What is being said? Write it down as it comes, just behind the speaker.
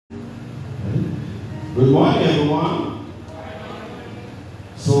Good morning, everyone.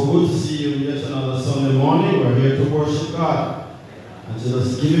 So good to see you yet another Sunday morning. We're here to worship God and to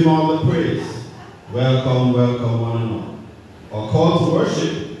just give Him all the praise. Welcome, welcome, one and all. Our call to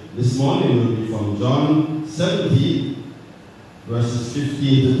worship this morning will be from John 17, verses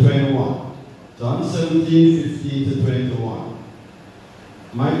 15 to 21. John 17, 15 to 21.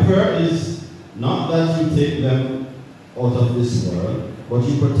 My prayer is not that you take them out of this world, but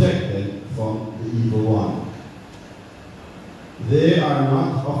you protect them from the evil one. They are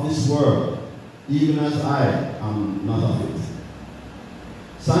not of this world, even as I am not of it.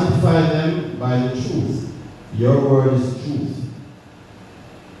 Sanctify them by the truth. Your word is truth.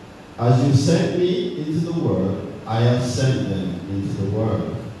 As you sent me into the world, I have sent them into the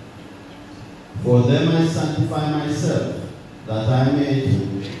world. For them I sanctify myself, that I may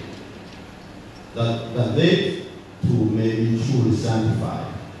too, that they too may be truly sanctified.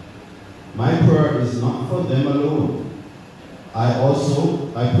 My prayer is not for them alone. I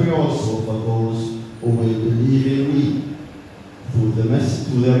pray also for those who will believe in me through their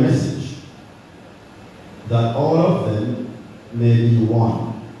message, that all of them may be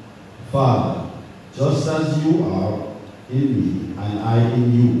one. Father, just as you are in me and I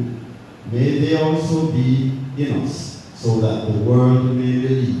in you, may they also be in us, so that the world may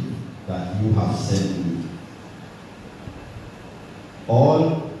believe that you have sent me.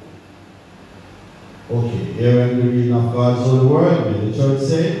 Okay, here in the reading of God's holy word, may the church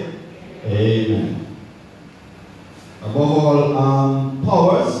say, Amen. Above all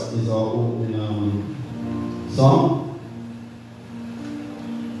powers is our opening song.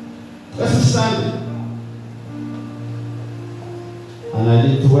 Let's be standing. And I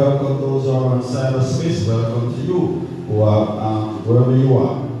need to welcome those who are on cyberspace. Welcome to you who are wherever you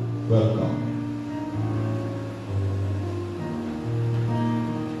are. Welcome.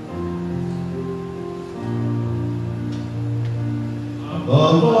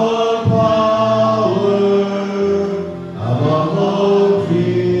 Above all power, above all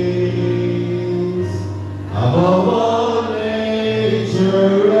kings, above all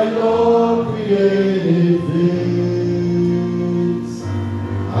nature and all created things,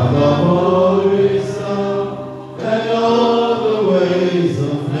 above all wisdom and all the ways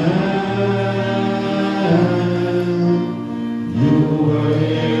of man, you were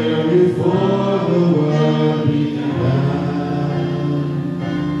here before the world began.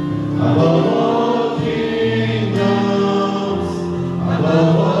 Above all kingdoms,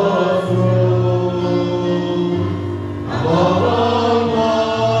 above all thrones, above all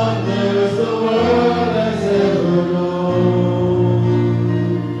wonders the world has ever known,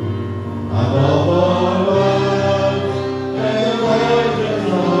 above all worlds and the virgins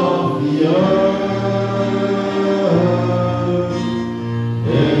of the earth,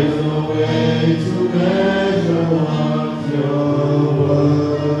 there is no way to measure what your worth.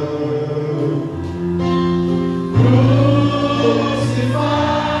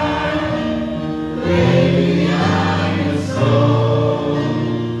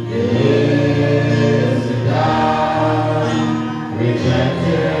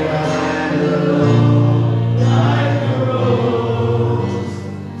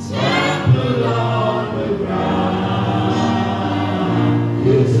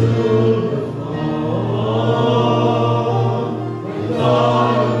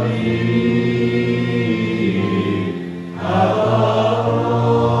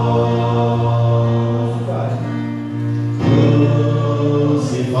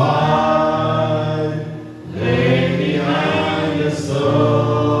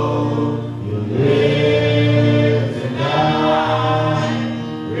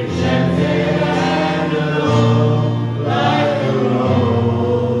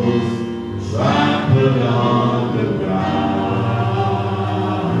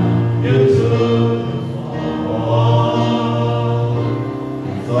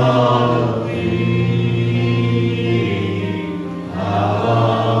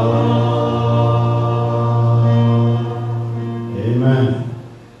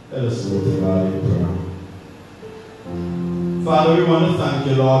 Father, we want to thank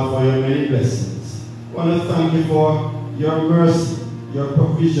you, Lord, for your many blessings. We want to thank you for your mercy, your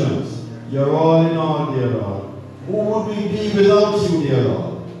provisions, your all in all, dear Lord. Who would we be without you, dear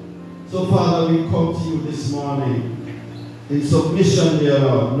Lord? So, Father, we come to you this morning in submission, dear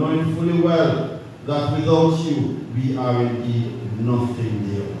Lord, knowing fully well that without you, we are indeed nothing,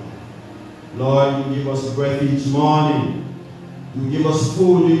 dear Lord. Lord, you give us breath each morning. You give us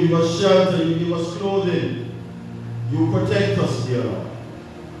food, you give us shelter, you give us clothing. You protect us, dear Lord.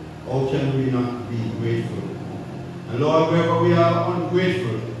 How can we not be grateful? And Lord, wherever we are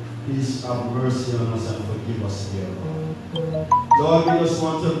ungrateful, please have mercy on us and forgive us, dear Lord. Lord, we just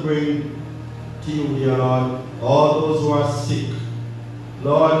want to bring to you, dear Lord, all those who are sick.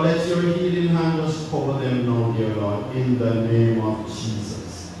 Lord, let your healing hand just cover them now, dear Lord, in the name of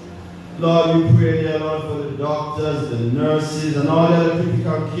Jesus. Lord, we pray, dear Lord, for the doctors, the nurses, and all the other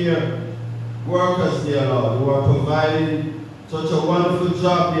critical care workers, dear Lord, who are providing such a wonderful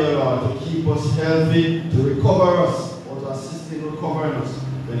job, dear Lord, to keep us healthy, to recover us, or to assist in recovering us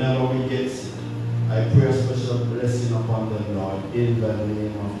whenever we get sick. I pray a special blessing upon them, Lord, in the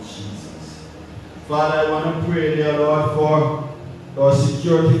name of Jesus. Father, I want to pray, dear Lord, for our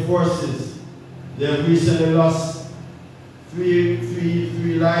security forces. They have recently lost three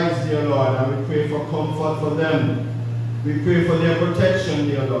lives, dear Lord, and we pray for comfort for them. We pray for their protection,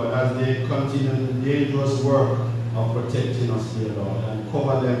 dear Lord, as they continue the dangerous work of protecting us, dear Lord, and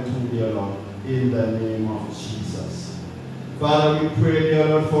cover them too, dear Lord, in the name of Jesus. Father, we pray, dear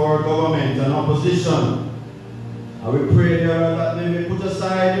Lord, for our government and opposition. And we pray, dear Lord, that they may put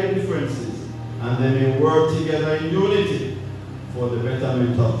aside their differences and they may work together in unity for the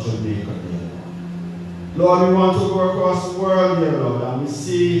betterment of Jamaica, dear Lord. Lord, we want to go across the world, dear Lord, and we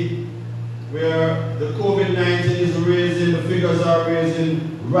see where the COVID-19 is raising, the figures are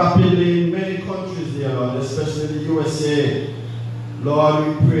raising rapidly in many countries, dear Lord, especially the USA. Lord,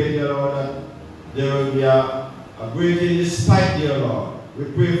 we pray, dear Lord, that there will be a breaking this spike, dear Lord. We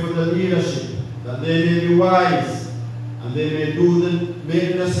pray for the leadership, that they may be wise, and they may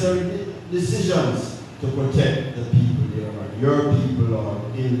make necessary decisions to protect the people, dear Lord, your people,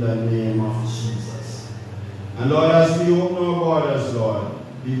 Lord, in the name of Jesus. And Lord, as we open our borders, Lord,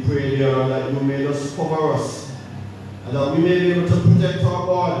 we pray, dear Lord, that you may just cover us, and that we may be able to protect our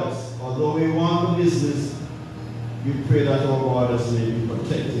borders. Although we want the business, we pray that our borders may be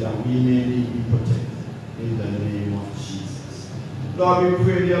protected, and we may be protected in the name of Jesus. Lord, we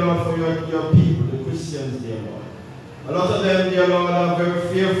pray, dear Lord, for your people, the Christians, dear Lord. A lot of them, dear Lord, are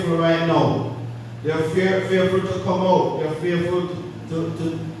very fearful right now. They are fearful to come out. They are fearful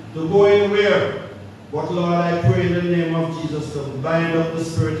to go anywhere. But Lord, I pray in the name of Jesus to bind up the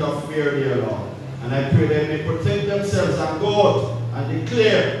spirit of fear, dear Lord. And I pray they may protect themselves and go out and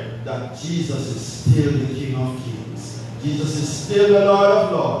declare that Jesus is still the King of Kings. Jesus is still the Lord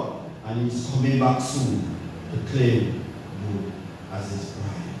of Lords. And he's coming back soon to claim you as his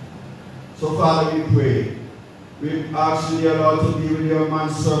bride. So Father, we pray. We ask you, dear Lord, to be with your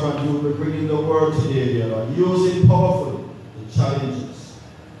manservant who will be bringing the word today, dear Lord. Use it powerfully to challenge us.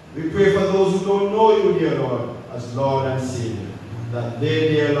 We pray for those who don't know you, dear Lord, as Lord and Savior, that they,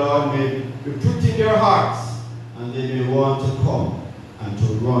 dear Lord, may be put in their hearts and they may want to come and to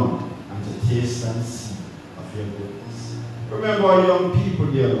run and to taste and see of your goodness. Remember our young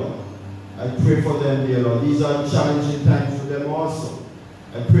people, dear Lord. I pray for them, dear Lord. These are challenging times for them also.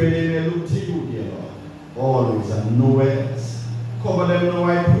 I pray they may look to you, dear Lord, always and nowhere else. Cover them now,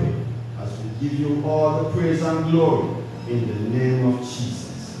 I pray, as we give you all the praise and glory in the name of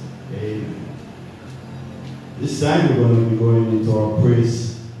Jesus. Amen. This time we're going to be going into our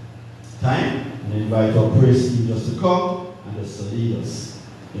praise time and invite our praise team just to come and just to lead us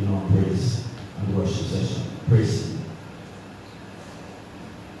in our praise and worship session. Praise team.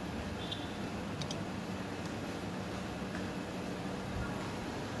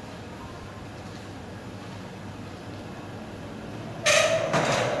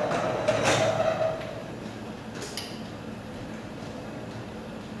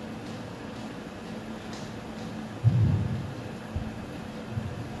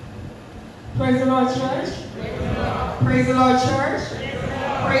 Praise the Lord, church. Praise the Lord, church.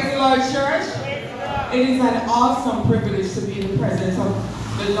 Praise the Lord, church. It is an awesome privilege to be in the presence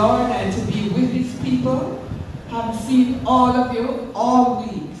of the Lord and to be with his people. I've seen all of you all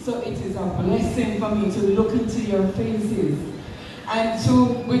week, so it is a blessing for me to look into your faces and to,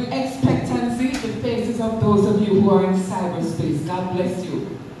 with expectancy, the faces of those of you who are in cyberspace. God bless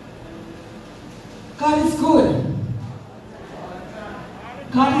you. God is good.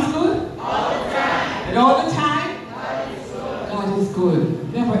 God is good? All the time. And all the time? God is good. God is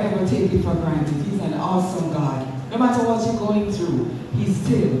good. Never ever take it for granted. He's an awesome God. No matter what you're going through, he's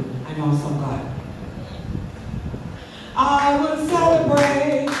still an awesome God. I will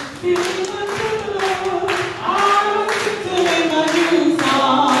celebrate, sing unto the Lord. I will sing to him a new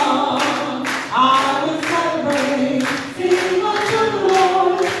song. I will celebrate, sing unto the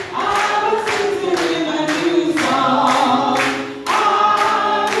Lord. I will sing to him a new song.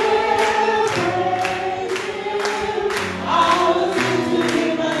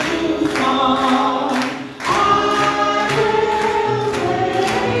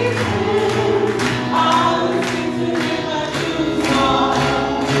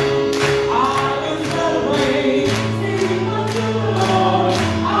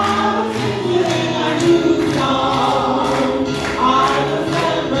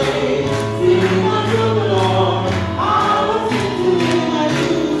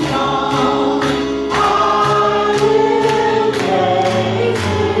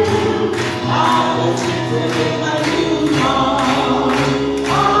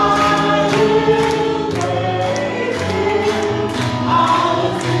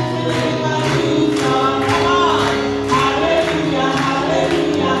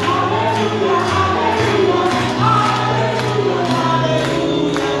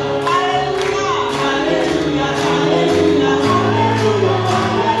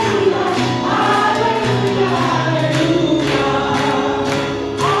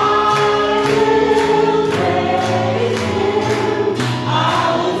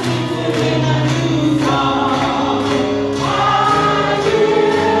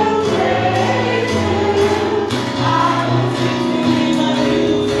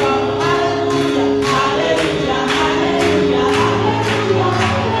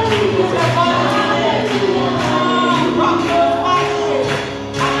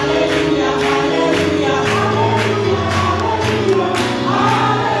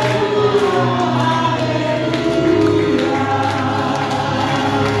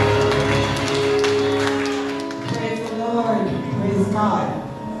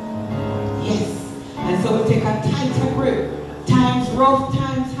 And so we take a tighter grip. Times rough,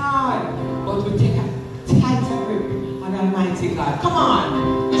 times hard. But we take a tighter grip on Almighty God. Come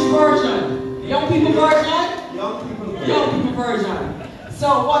on. Which version? Young people version? Young people version. Young people version. So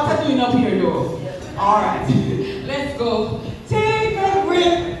what are you doing up here though? Alright. Let's go. Take a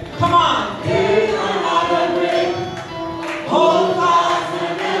grip. Come on. Take another grip. Hold fast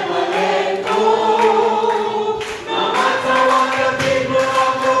and never let go. No matter what the people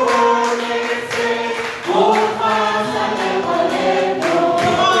of the world may say. Hold fast and never let go.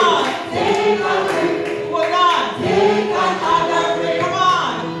 Come on. Take a grip. Hold on. Take another grip. Come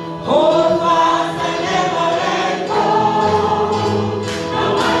on. Hold fast and never let go. No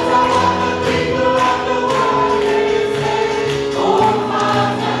matter what the people of the world may say. Hold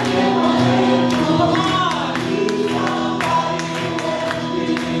fast and never let go. Come on. Need somebody to help me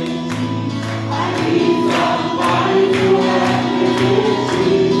in Jesus. I need somebody to help me in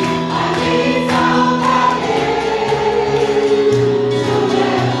Jesus. I need somebody to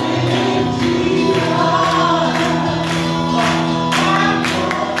help me in Jesus.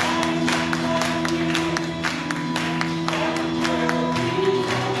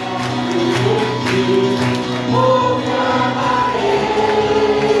 Move your body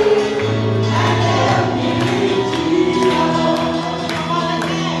and help me in Jesus. Come on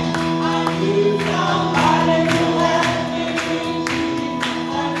again. I need somebody to help me in Jesus.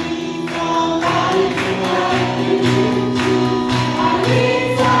 I need somebody to help me in Jesus. I need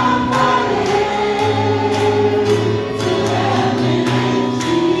somebody to help me in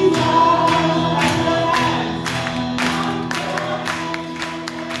Jesus.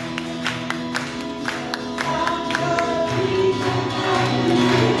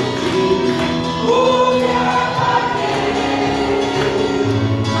 Move your body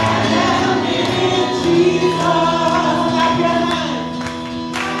and help me in Jesus. Clap your hands.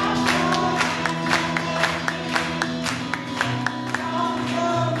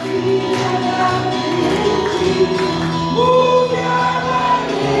 Move your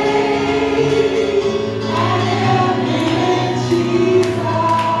body and help me in Jesus.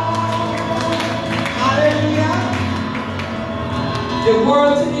 Hallelujah. The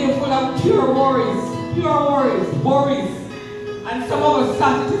world today is full of pure worries. And some of us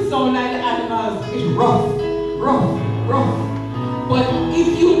started to sound like the animals. It's rough. But if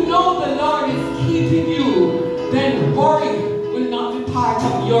you know the Lord is keeping you, then worry will not be part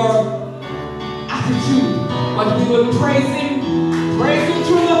of your attitude. But we will praise Him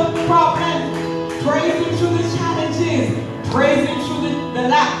through the problems, praise Him through the challenges, praise Him through the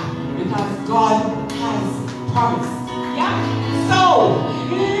lack, because God has promised. Yeah? So,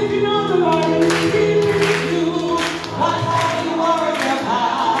 if you know the Lord is keeping you, what are you worried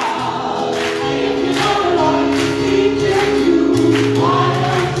about? And if you know the Lord is keeping you, why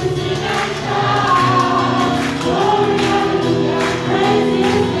don't you sing and shout? Glory, hallelujah, praise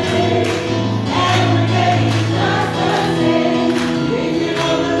His name. Every day is just the same. If you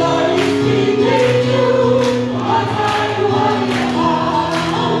know the Lord is keeping you, what are you worried about?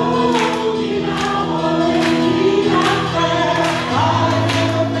 Oh, be not worried, be not afraid. God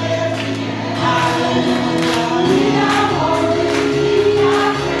never fails me.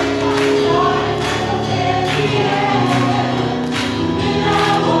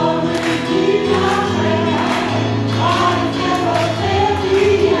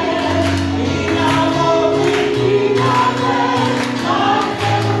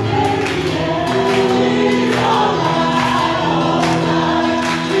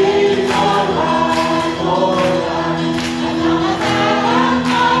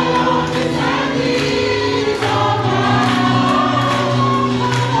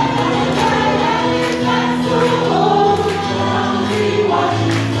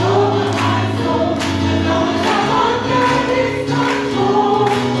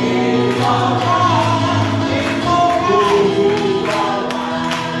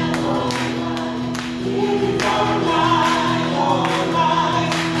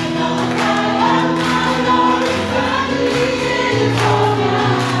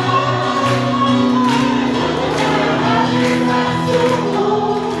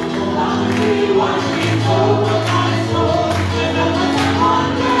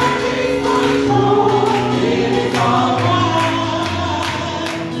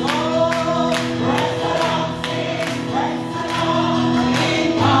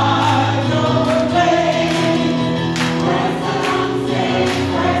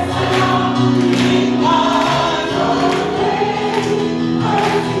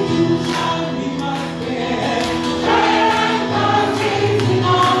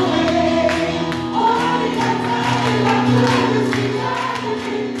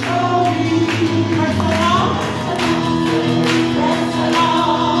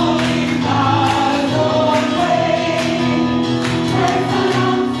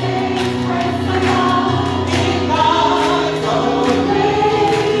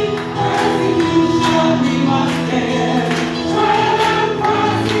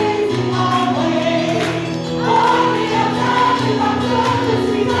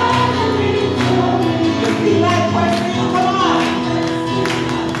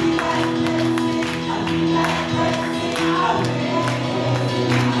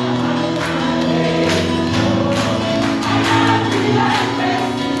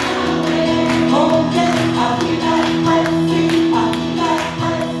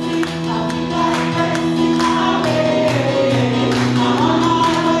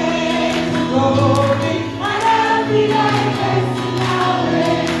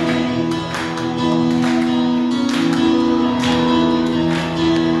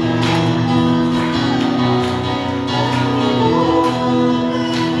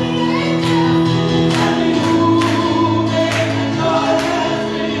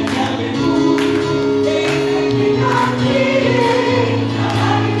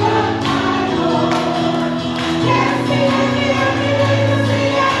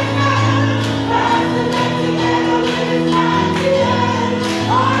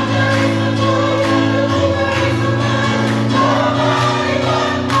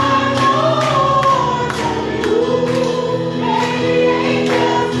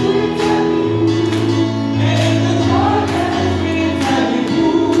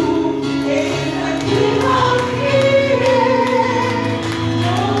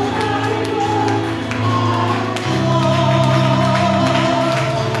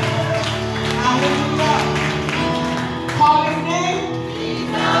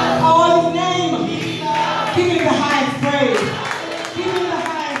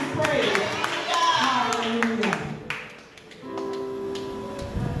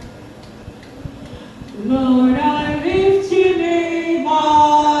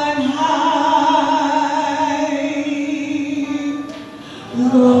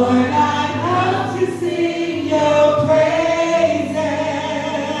 Lord, I love to sing your praises.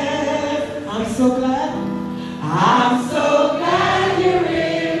 I'm so glad. I'm so glad you're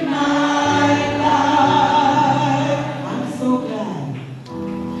in my life. I'm so glad.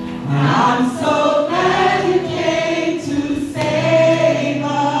 I'm so glad you came to save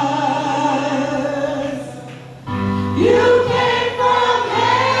us. You came from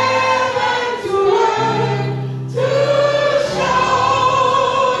heaven to earth to show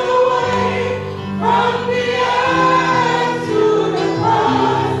the way from the earth to the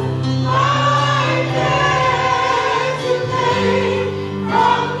cross. My debt you paid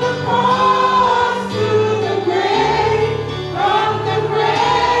from the cross to the grave, from the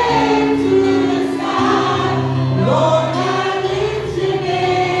grave to the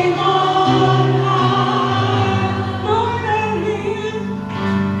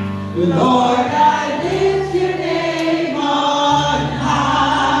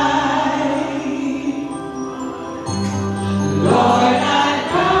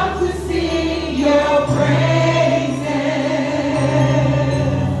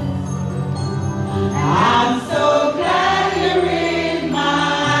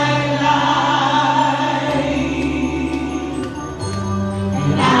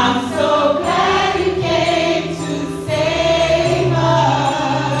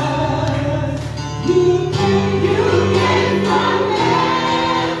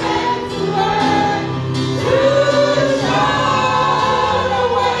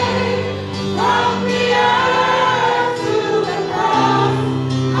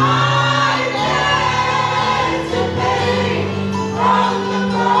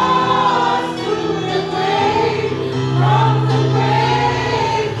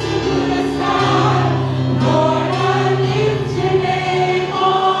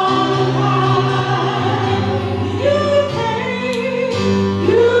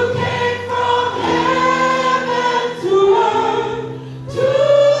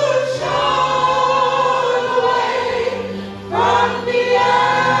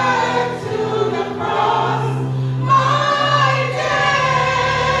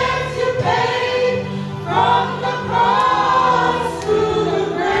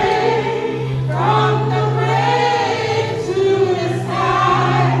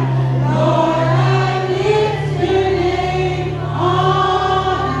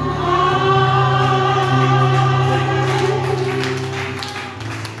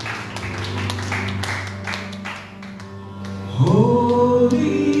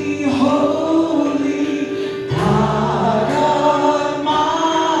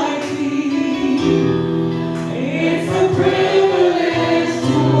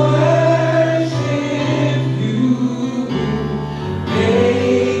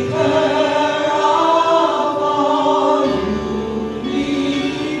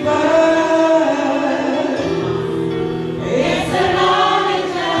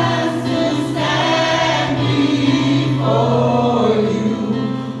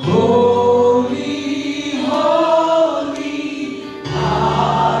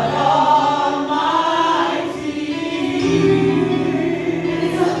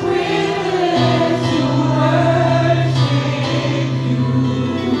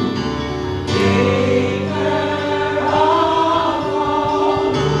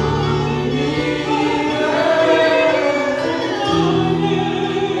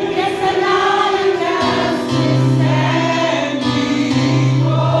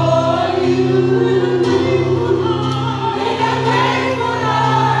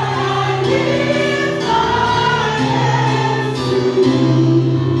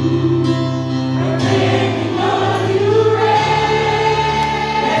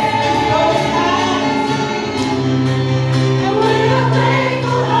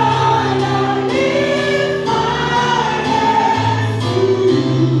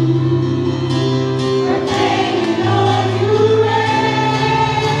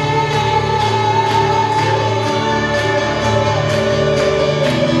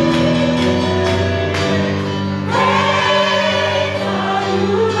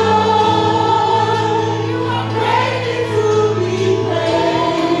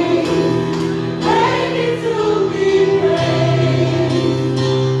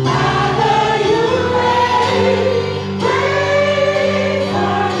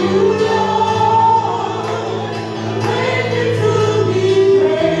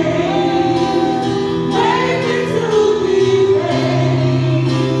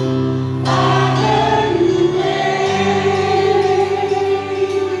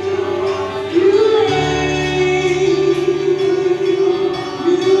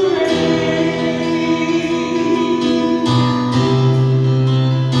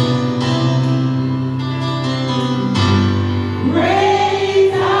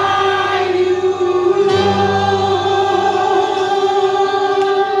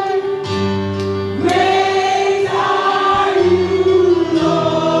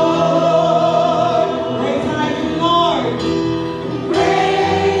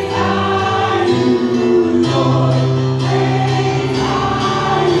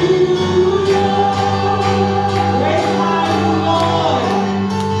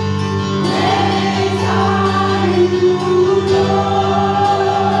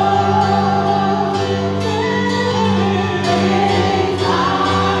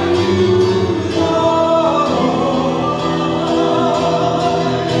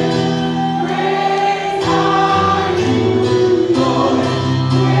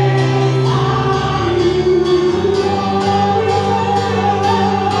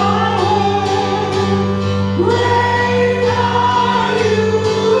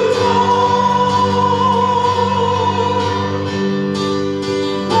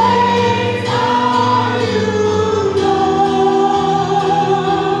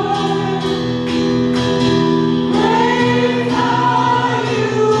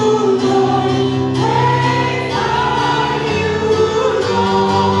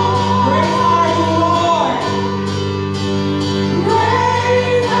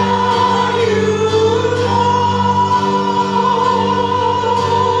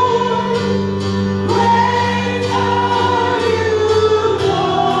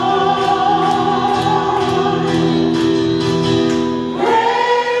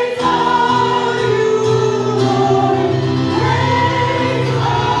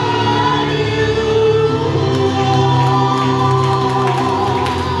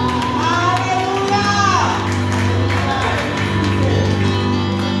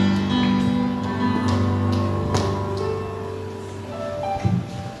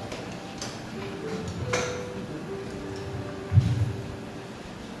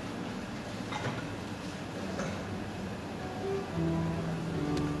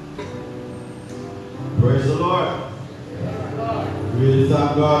Praise the Lord. We really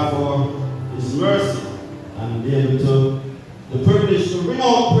thank God for His mercy and be able to, the privilege to bring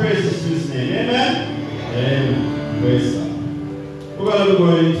out praises to His name. Amen? Amen. Praise God. We're going to be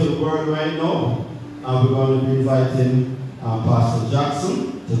going into the Word right now, and we're going to be inviting Pastor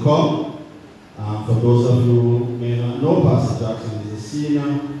Jackson to come. For those of you who may not know, Pastor Jackson is a senior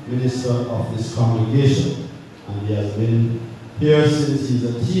minister of this congregation, and he has been here since he's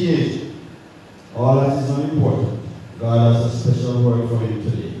a teenager. All that is unimportant. God has a special word for him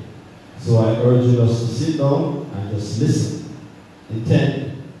today. So I urge you just to sit down and just listen,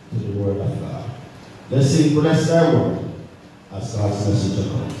 intend to the word of God. Let's sing Bless Thy Word as God's messenger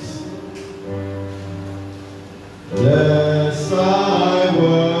comes. Bless Thy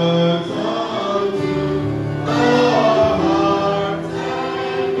Word unto our hearts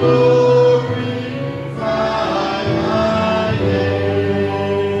and glorify Thy name.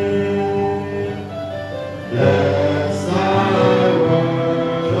 Bless Thy Word unto our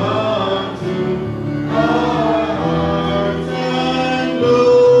hearts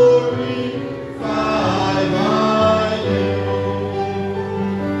and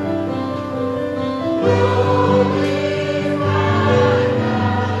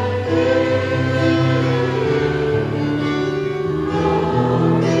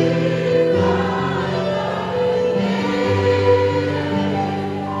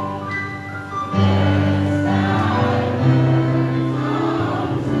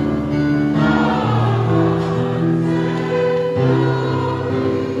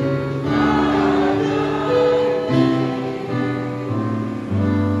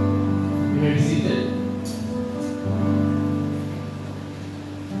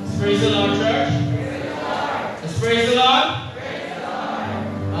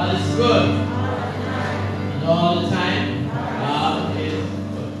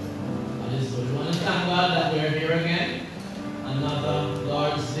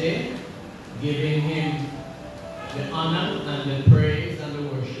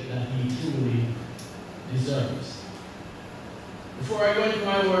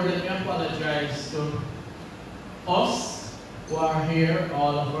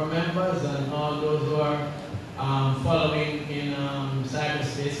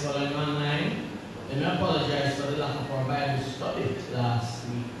Thy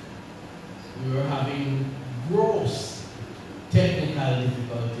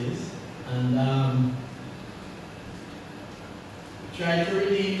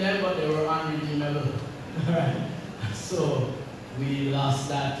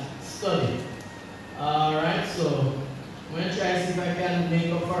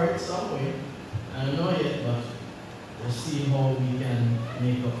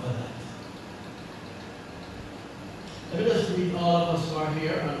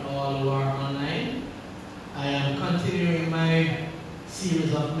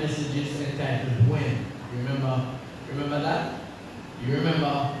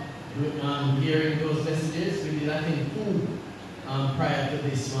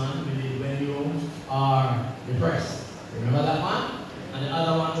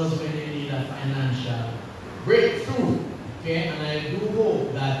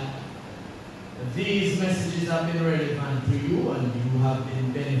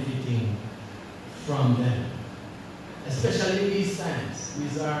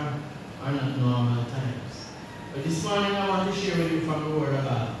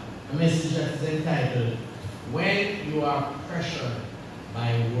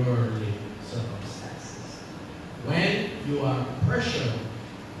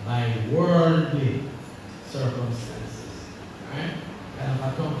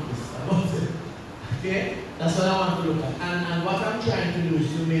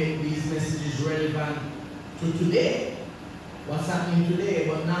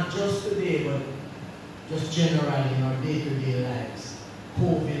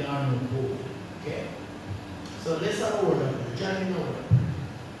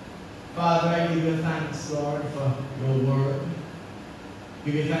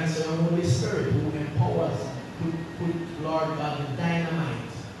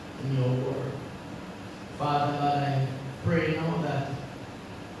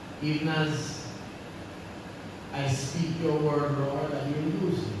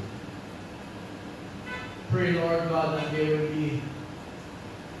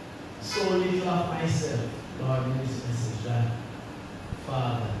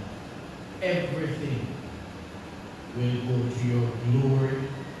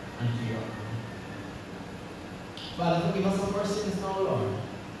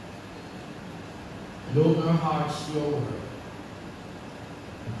And open our hearts to your word.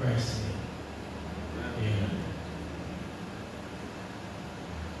 In Christ's name. Amen.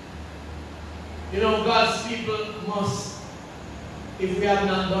 You know, God's people must, if we have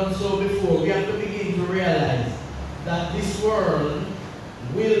not done so before, we have to begin to realize that this world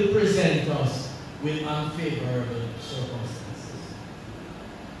will present us with unfavorable circumstances.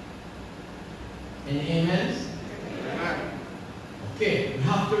 Any amens? Amen. Okay, we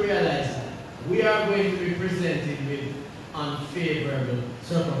have to realize that we are going to be presented with unfavorable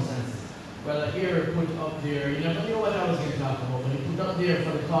circumstances. Well, here put up there, you never knew what I was going to talk about, but he put up there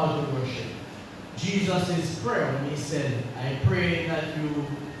for the call to worship. Jesus' prayer when he said, I pray that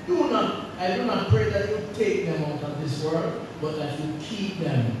I do not pray that you take them out of this world, but that you keep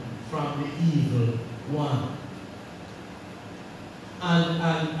them from the evil one.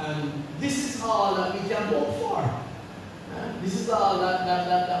 And this is all that we can hope for. This is all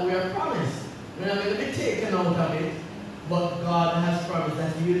that we are promised. We're not going to be taken out of it, but God has promised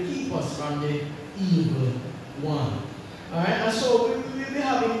that He will keep us from the evil one. Alright, and so we will be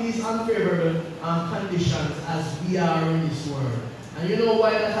having these unfavorable conditions as we are in this world. And you know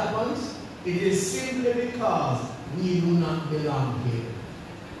why that happens? It is simply because we do not belong here.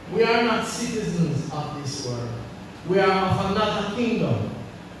 We are not citizens of this world. We are of another kingdom.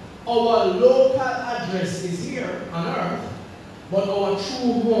 Our local address is here on earth, but our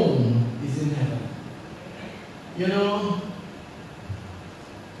true home is in heaven. You know,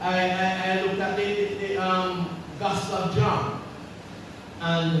 I looked at the Gospel of John,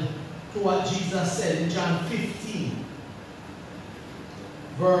 and to what Jesus said in John 15,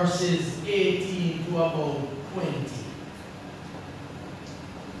 verses 18 to about 20.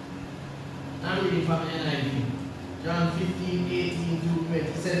 I'm reading from NIV. John 15, 18 to 20.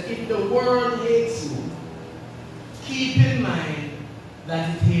 It says, if the world hates you, keep in mind that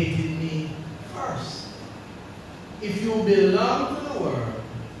it hated me first. If you belong to the world,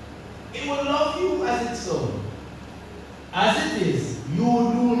 it will love you as its own. As it is, you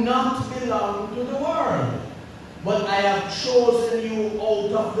do not belong to the world, but I have chosen you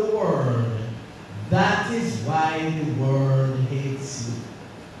out of the world. That is why the world hates you.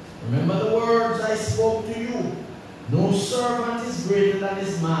 Remember the words I spoke to you. No servant is greater than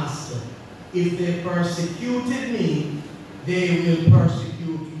his master. If they persecuted me, they will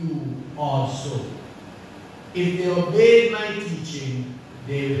persecute you also. If they obeyed my teaching,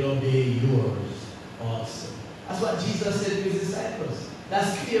 they will obey yours also. That's what Jesus said to his disciples.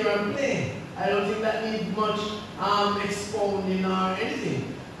 That's clear and plain. I don't think that needs much expounding or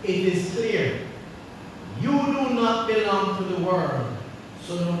anything. It is clear. You do not belong to the world,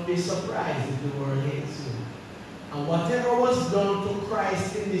 so don't be surprised if the world hates you. And whatever was done to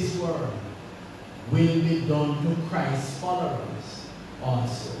Christ in this world will be done to Christ's followers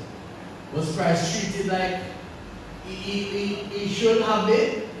also. Was Christ treated like he should have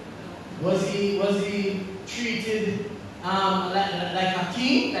been? Was he treated like a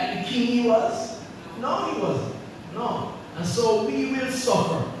king, like the king he was? No, he wasn't. No. And so we will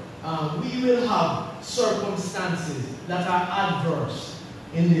suffer. We will have circumstances that are adverse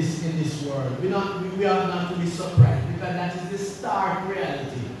in this world. We are not to be surprised, because that is the stark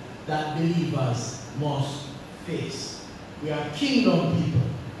reality that believers must face. We are kingdom people.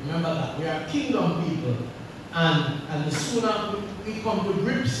 Remember that. We are kingdom people. And the sooner we come to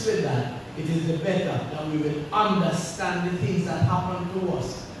grips with that, it is the better that we will understand the things that happen to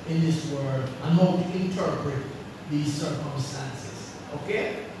us in this world and how to interpret these circumstances.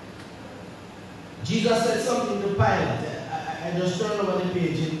 Okay? Jesus said something to Pilate. I just turned over the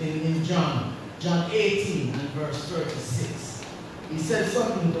page in John 18 and verse 36. He said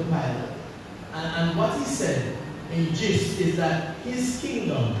something to Pilate. And what he said in gist is that his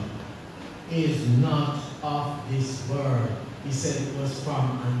kingdom is not of this world. He said it was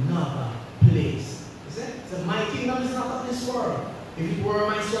from another place. He said, my kingdom is not of this world. If it were,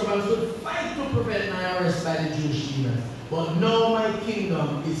 my servants would fight to prevent my arrest by the Jewish leaders. But no, my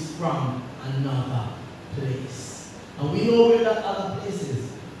kingdom is from another place. And we know where that other place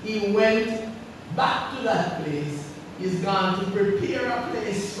is. He went back to that place. He's gone to prepare a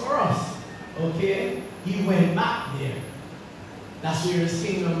place for us. Okay? He went back there. That's where his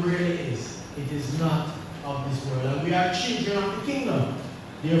kingdom really is. It is not of this world. And we are children of the kingdom.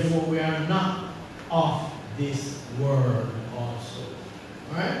 Therefore, we are not of this world also.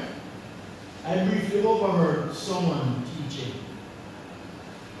 Alright? I briefly overheard someone teaching.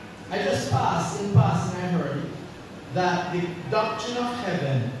 I just passed, in passing I heard that the doctrine of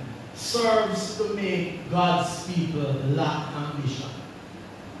heaven serves to make God's people lack ambition.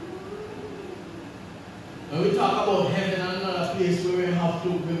 When we talk about heaven and another place where we have to,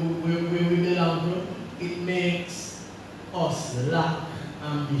 where we belong to, it makes us lack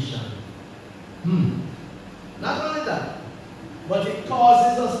ambition. Not only that, but it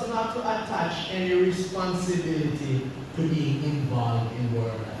causes us not to attach any responsibility to being involved in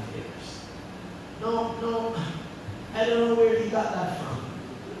world affairs. No, I don't know where he got that from.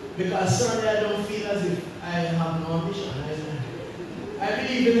 Because certainly I don't feel as if I have no ambition. I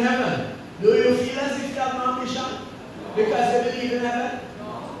believe in heaven. Do you feel as if you have no ambition? Because you believe in heaven?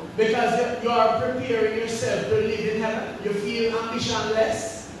 Because you are preparing yourself to live in heaven? You feel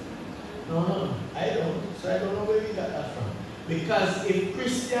ambitionless? No, I don't. So I don't know where you got that from. Because if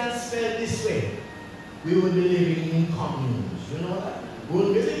Christians felt this way, we would be living in communes. You know that? We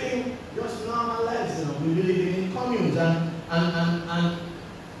would be living just normal lives, you know. We would be living in communes, and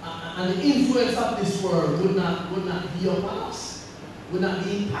the influence of this world would not be upon us, would not be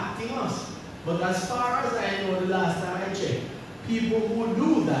impacting us. But as far as I know, the last time I checked, people who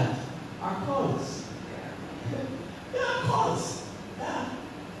do that are cults. They are cults. Yeah.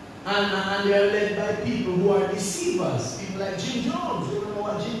 And they are led by people who are deceivers. People like Jim Jones. You remember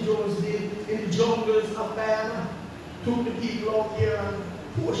what Jim Jones did in the jungles of Guyana? Took the people out here and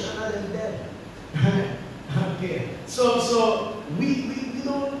portion of them dead. Okay. So we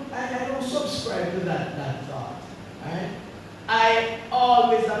don't, I don't subscribe to that thought. Right? I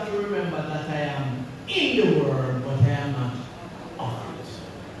always have to remember that I am in the world, but I am not of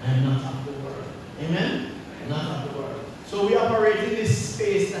it. I am not of the world. Amen? Not of the world. So we operate in this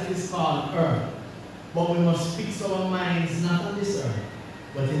space that is called earth. But we must fix our minds not on this earth,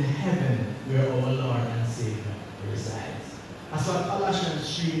 but in heaven where our Lord and Savior resides. That's what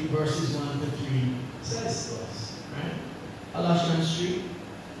Colossians 3 verses 1 to 3 says to us. Right? Colossians 3,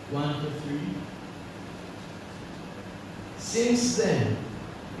 1 to 3. Since then,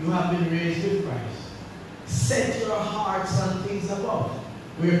 you have been raised with Christ. Set your hearts on things above,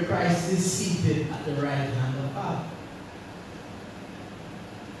 where Christ is seated at the right hand of God.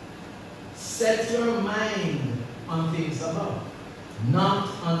 Set your mind on things above, not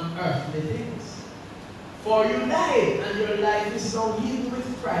on earthly things. For you died, and your life is now hidden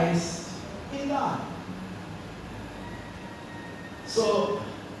with Christ in God. So,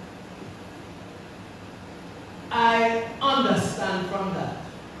 I understand from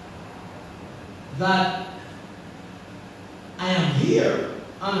that I am here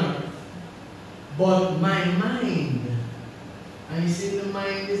on earth, but my mind, and you see the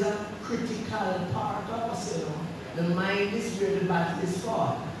mind is a critical part of us, you know. The mind is where the battle is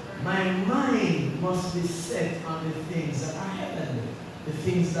fought. My mind must be set on the things that are heavenly, the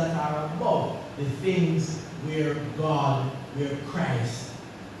things that are above, the things where God, where Christ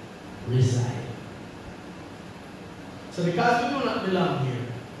resides. So because we do not belong here,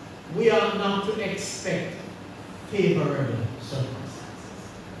 we are not to expect favorable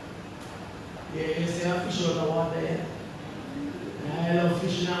circumstances. Yeah, you see a fish out of the water, yeah? I love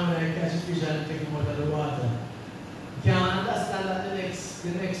fish now when I catch a fish and take him out of the water. You can't understand that the next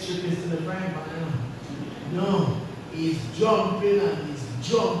trip is to the frying pan. No, he's jumping and he's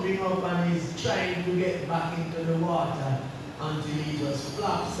jumping up and he's trying to get back into the water until he just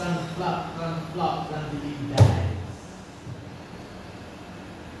flops and flops and flops until he dies.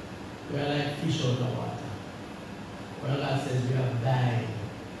 We are like fish out of water. Where God says we have died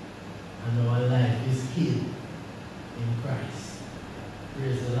and our life is hid in Christ.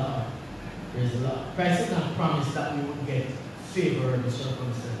 Praise the Lord. Praise the Lord. Christ did not promise that we would get favorable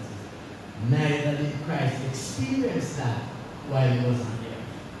circumstances. Neither did Christ experience that while he was on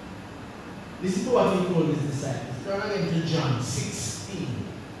earth. Listen to what he told his disciples. Turn again to John 16.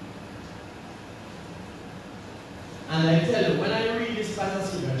 And I tell you, when I read this passage of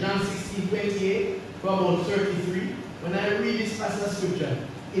scripture, John 16, 28, from about 33, when I read this passage of scripture,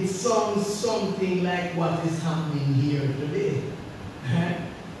 it sounds something like what is happening here today.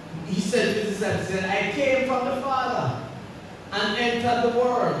 He said to his disciples, I came from the Father and entered the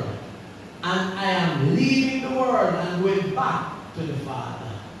world, and I am leaving the world and going back to the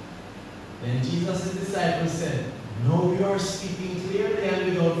Father. Then Jesus' disciples said, no, you are speaking clearly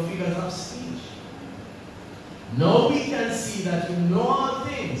and without figures of speech. Now we can see that you know all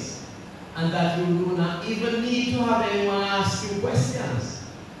things, and that you do not even need to have anyone ask you questions.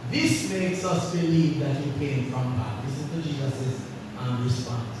 This makes us believe that you came from God. Listen to Jesus'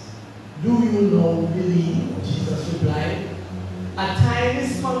 response. Do you know, believe? Jesus replied, a time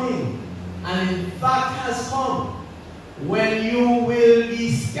is coming, and in fact has come, when you will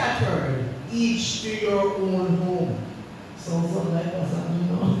be scattered, each to your own home. Sounds like us, you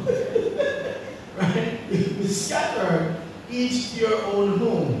know. Right? You'll be scattered, each to your own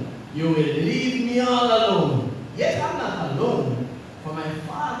home. You will leave me all alone. Yet I'm not alone, for my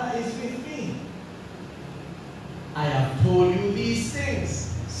Father is with me. I have told you these things,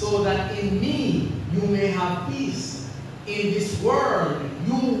 so that in me you may have peace. In this world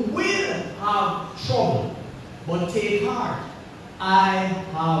you will have trouble, but take heart, I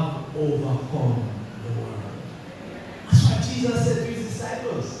have overcome the world. That's what Jesus said to his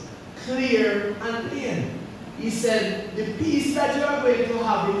disciples, clear and plain. He said, the peace that you are going to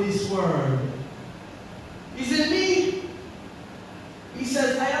have in this world is in me. He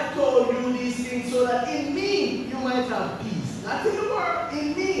says, I have told you these things so that in me you might have peace. Not in the world,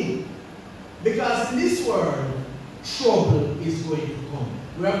 in me. Because in this world, trouble is going to come.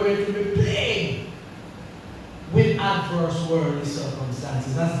 We are going to be plagued with adverse worldly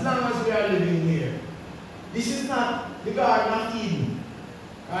circumstances as long as we are living here. This is not the Garden of Eden.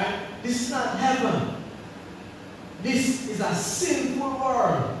 Right? This is not heaven. This is a sinful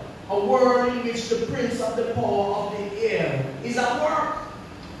world. A world in which the prince of the power of the air is at work.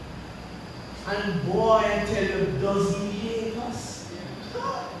 And boy, I tell you, does he hate us?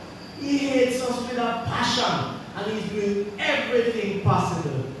 He hates us with a passion. And he's doing everything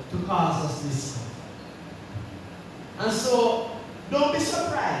possible to cause us discomfort. And so, don't be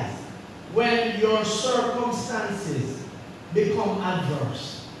surprised when your circumstances become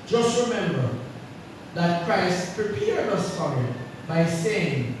adverse. Just remember that Christ prepared us for it by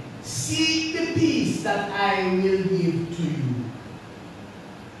saying, seek the peace that I will give to you.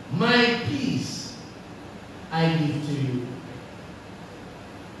 My peace I give to you.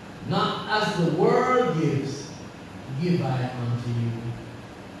 Not as the world gives, give I unto you.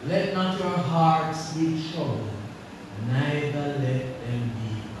 Let not your hearts be troubled, neither let them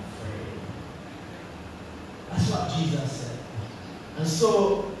be afraid. That's what Jesus said. And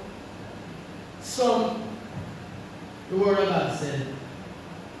so, the word of God said,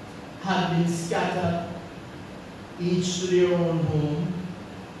 had been scattered, each to their own home.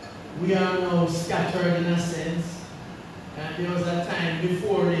 We are now scattered in a sense. And there was a time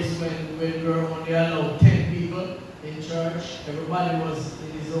before this when we were only allowed 10 people in church. Everybody was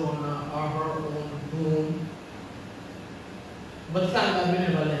in his own or her own home. But thank God we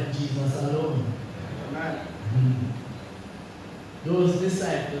never left Jesus alone. Amen. Those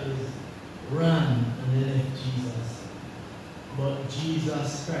disciples ran and they left Jesus. But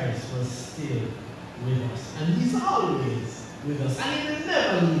Jesus Christ was still with us. And he's always with us. And he will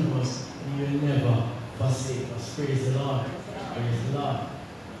never leave us. And he will never forsake us. Praise the Lord. Praise the Lord.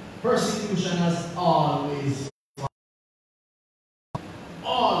 Persecution has always.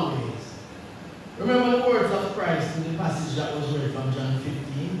 Remember the words of Christ in the passage that was read from John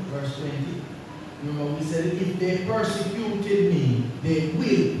 15, verse 20. Remember we said, if they persecuted me, they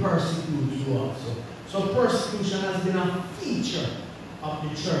will persecute you also. So persecution has been a feature of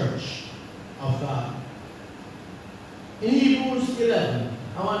the church of God. In Hebrews 11,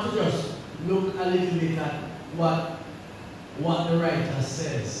 I want to just look a little bit at what the writer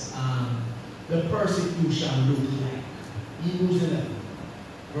says the persecution looked like. Hebrews 11,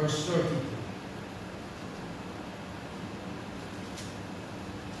 verse 32.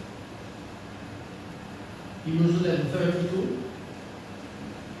 Hebrews 11:32.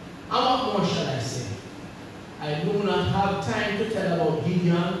 And what more shall I say? I do not have time to tell about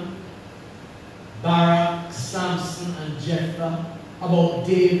Gideon, Barak, Samson, and Jephthah, about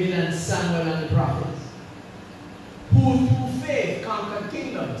David and Samuel and the prophets, who through faith conquered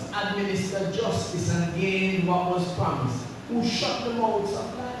kingdoms, administered justice, and gained what was promised, who shut the mouths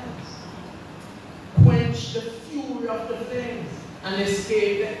of lions, quenched the fury of the flames, and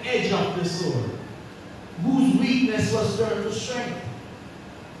escaped the edge of the sword, whose weakness was turned to strength,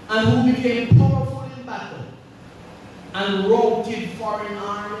 and who became powerful in battle, and routed foreign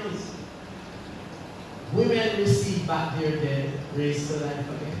armies. Women received back their dead, raised to life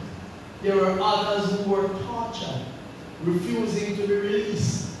again. There were others who were tortured, refusing to be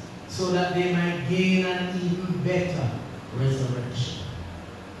released, so that they might gain an even better resurrection.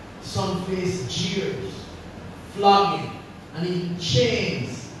 Some faced jeers, flogging, and even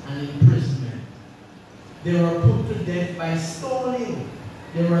chains and imprisonment. They were put to death by stoning.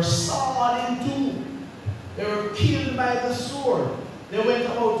 They were sawed in two. They were killed by the sword. They went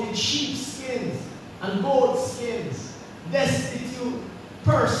about in sheepskins and goatskins, destitute,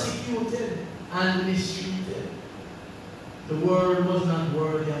 persecuted, and mistreated. The world was not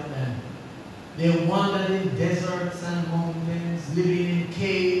worthy of them. They wandered in deserts and mountains, living in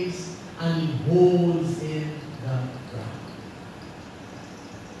caves and in holes in the ground.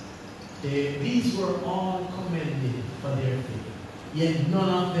 These were all commended for their faith, yet none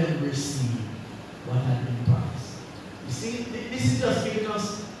of them received what had been promised. You see, this is just giving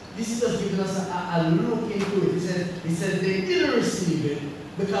us a look into it. He said they didn't receive it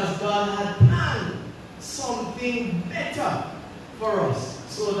because God had planned something better for us.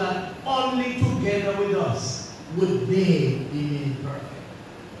 so that only together with us would they be made perfect.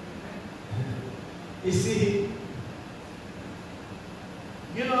 You see,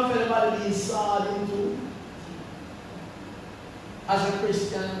 you know if anybody being sawed into as a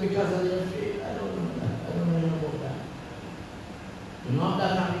Christian because of their faith? I don't know that. I don't know about that. You know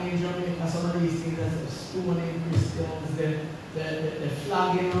that happening in Jamaica, some of these things that are stoning Christians, they're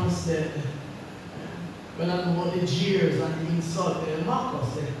flagging us, when I know about the jeers and the insult, they mock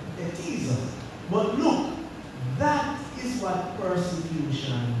us, they tease us. But look, that is what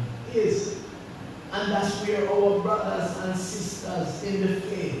persecution is. And that's where our brothers and sisters in the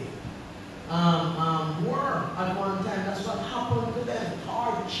faith were at one time. That's what happened to them,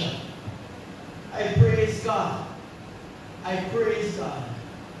 torture. I praise God. I praise God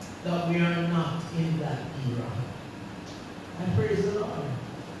that we are not in that era. I praise the Lord.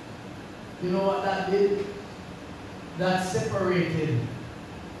 You know what that did? That separated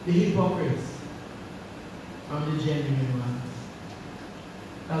the hypocrites from the genuine ones.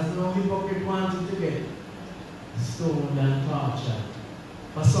 Because no hypocrite wanted to get stoned and tortured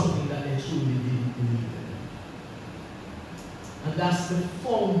for something that they truly didn't believe in. And that's the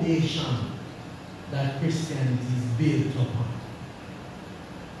foundation that Christianity is built upon.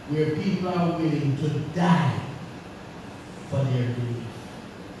 Where people are willing to die for their belief,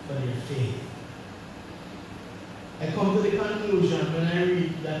 for their faith. I come to the conclusion when I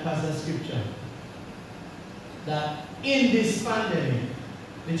read that passage of scripture that in this pandemic,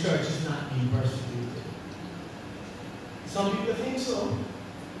 the church is not being persecuted. Some people think so.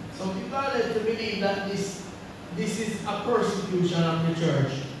 Some people are led to believe that this is a persecution of the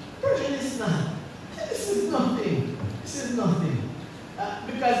church. Brethren, it's not. This is nothing. This is nothing.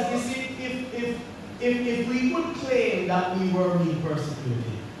 Because you see, if we would claim that we were being persecuted,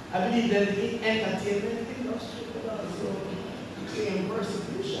 I believe that the entertainment industry would also claim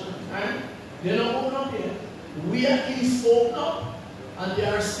persecution. Right? They don't open up yet. We at least open up, and they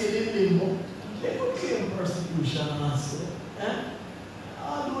are still in limbo. They could claim persecution also.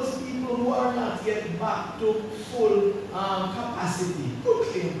 All those people who are not yet back to full capacity could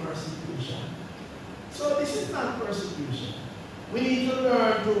claim persecution. So this is not persecution. We need to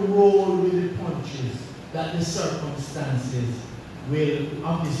learn to roll with the punches that the circumstances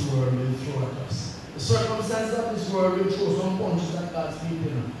of this world will throw at us. The circumstances of this world will throw some punches at God's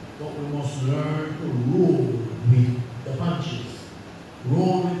people, but we must learn to roll with the punches.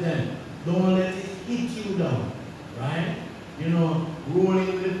 Roll with them. Don't let it hit you down, right? You know, rolling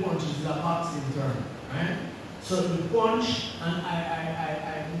with the punches is a boxing term, right? So you punch and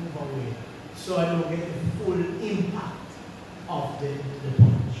I move away, so I don't get the full impact of the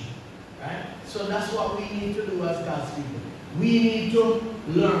punch, right? So that's what we need to do as God's people. We need to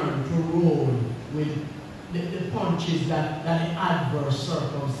learn to roll with the punches that the adverse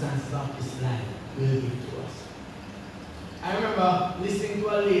circumstances of this life will give to us. I remember listening to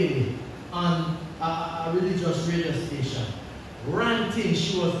a lady on a religious radio station, ranting.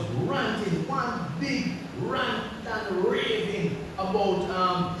 She was ranting, one big rant and raving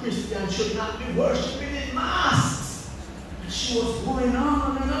about Christians should not be worshipping in masks. And she was going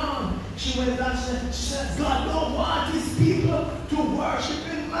on and on. She went and she said, God don't want his people to worship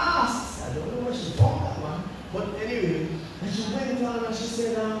in masks. I don't know where she found that one, but anyway, and she went on and she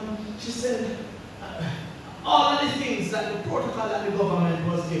said, all of the things that the protocol that the government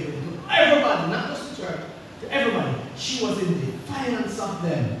was giving to everybody, not just the church, to everybody, she was in defiance of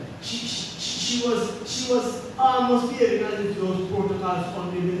them. She was almost behaving as if those protocols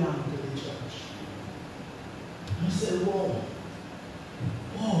only belong to the church. I said, whoa,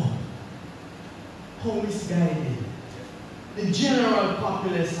 how misguided. The general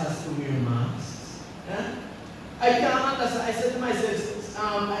populace has to wear masks. Eh? I can't understand. I said to myself,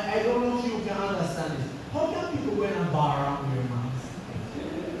 I don't know if you can understand this. How can people go in a bar and wear masks?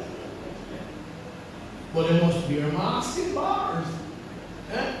 But they must wear masks in bars.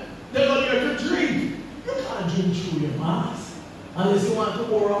 Eh? They go there to drink. You can't drink through your mask unless you want to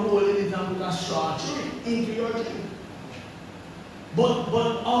pour a hole in it and put a straw into your drink.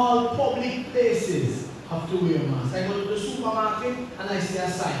 But all public places have to wear masks. I go to the supermarket and I see a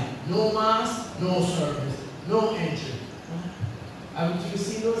sign: no mask, no service, no entry. Haven't you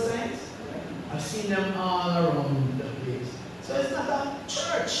seen those signs? I've seen them all around the place. So it's not a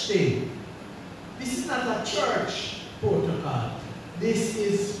church thing. This is not a church protocol. This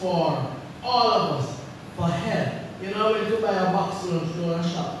is for all of us, for help. You know, I went to buy a box lunch to a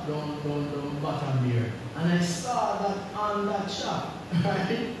shop down bottom here. And I saw that on that shop,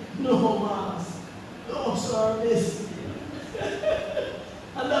 right? No mask, no service.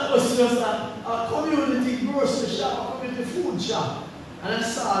 And that was just a community grocery shop, a community food shop. And I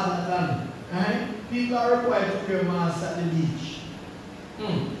saw that, right? People are required to wear masks at the beach.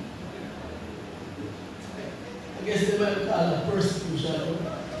 I guess they might call that persecution.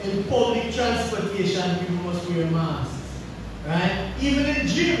 In public transportation, people must wear masks. Right? Even in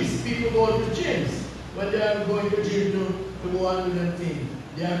gyms, people go to gyms. When they are going to gym to go on with them things,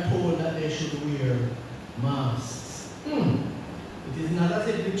 they are told that they should wear masks. It is not as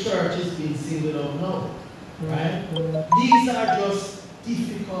if the church is being singled out now. Right? These are just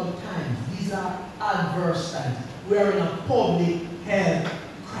difficult times. These are adverse times. We are in a public health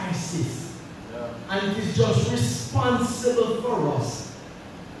crisis. And it is just responsible for us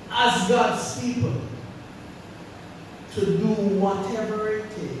as God's people to do whatever it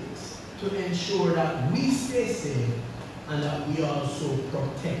takes to ensure that we stay safe and that we also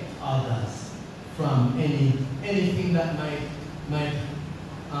protect others from anything that might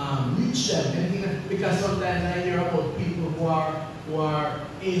reach them. Because sometimes I hear about people who are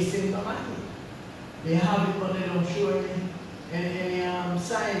asymptomatic. They have it, but they don't show any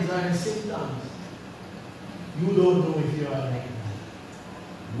signs or any symptoms. You don't know if you are like that.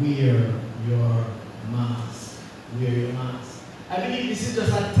 Wear your mask. Wear your mask. I believe this is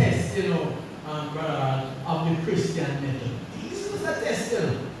just a test, brother, of the Christian method. This is just a test,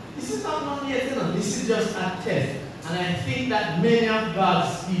 This is not known yet, This is just a test. And I think that many of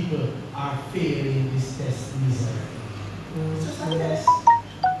God's people are failing this test miserably. It's just a test.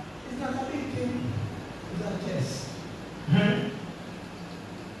 It's not a big thing. It's a test.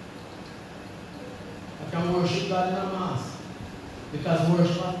 I can worship God in a mask. Because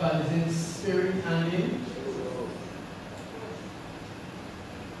worship of God is in spirit and in truth.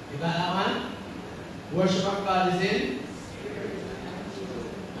 You got that one? Worship of God is in spirit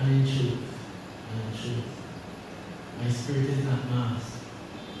and in truth. And in truth. My spirit is not masked.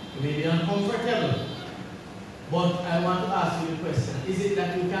 You may be uncomfortable. But I want to ask you a question. Is it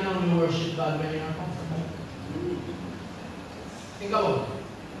that you can only worship God when you are comfortable? Think about it.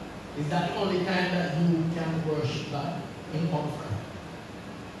 Is that the only time that you can worship God in comfort?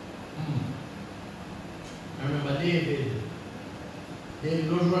 I remember David.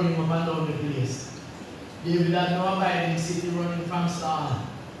 David was running up and down the place. David had no abiding city running from Saul.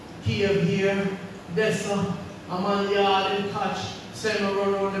 Here, there's a man yard and catch, send me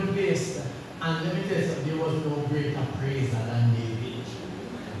run around the place. And let me tell you something, there was no greater praiser than David.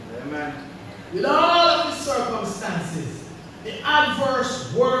 Amen. With all of the circumstances, the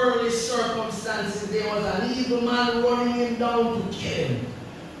adverse worldly circumstances, there was an evil man running him down to kill him.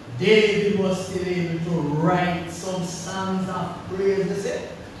 David was still able to write some songs of praise. They said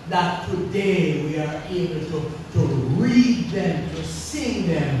that today we are able to read them, to sing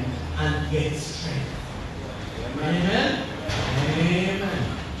them, and get strength. Amen. Amen.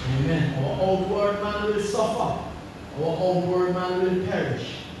 Amen. Our outward man will suffer. Our outward man will perish.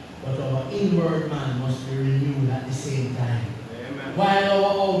 But our inward man must be renewed at the same time. Amen. While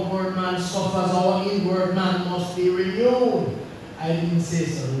our outward man suffers, our inward man must be renewed. I didn't say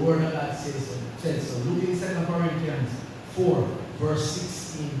so. The Word of God said so. Look in 2 Corinthians 4, verse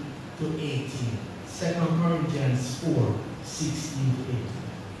 16 to 18. 2 Corinthians 4, 16 to 18.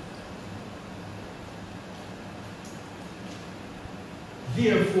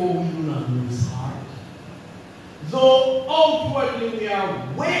 Therefore, we do not lose heart. Though outwardly we are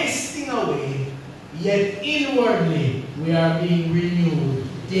wasting away, yet inwardly we are being renewed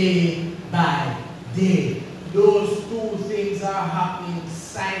day by day. Those two things are happening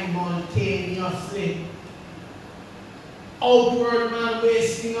simultaneously. Outward man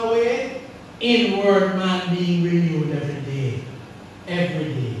wasting away, inward man being renewed every day.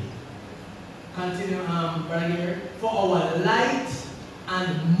 Every day. Continue, brother here. For our light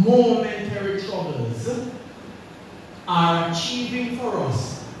and momentary troubles are achieving for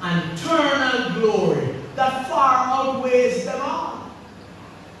us an eternal glory that far outweighs them all.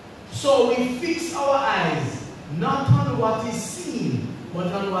 So we fix our eyes not on what is seen, but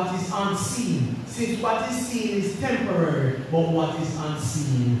on what is unseen. Since what is seen is temporary, but what is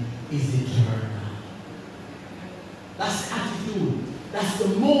unseen is eternal. That's the attitude. That's the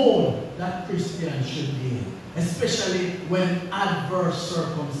mode that Christians should be in, especially when adverse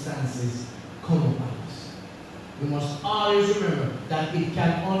circumstances come upon us. We must always remember that it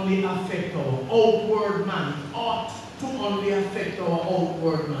can only affect our outward man. It ought to only affect our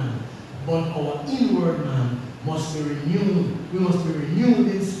outward man. But our inward man must be renewed. We must be renewed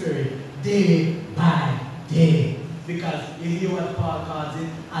in spirit day by day. Because you hear what Paul calls it,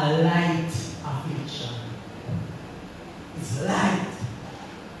 a light affliction. It's light.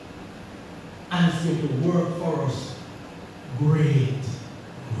 And it's going to work for us great,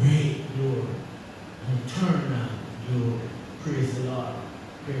 great glory. Eternal glory. Praise the Lord.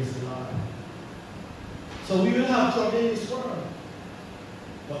 Praise the Lord. So we will have trouble in this world.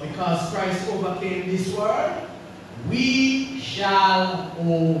 But because Christ overcame this world, we shall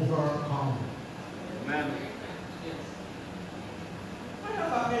overcome. Amen.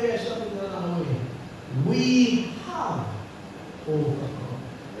 We have overcome.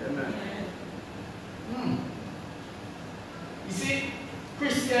 Amen. You see,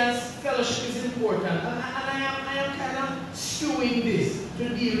 Christians, fellowship is important. And I am kind of stewing this to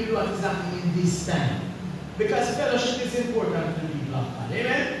deal with what is happening in this time. Because fellowship is important to the people of God.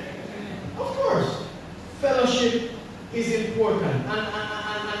 Amen? Of course. Fellowship is important.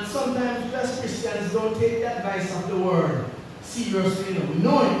 And sometimes we as Christians don't take the advice of the world seriously. We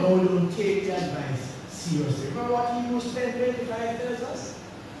know it, but we don't take the advice seriously. Remember what Hebrews 10:25 tells us?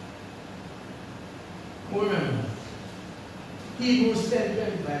 Who remember? Hebrews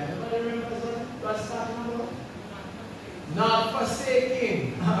 10:25. Everybody remembers what's talking about? Not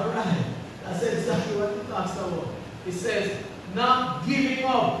forsaking. Alright. That's exactly what it talks about. It says, not giving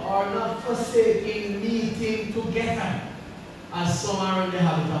up or not forsaking meeting together, as some are in the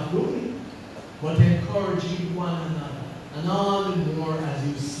habit of doing, but encouraging one another, and all the more as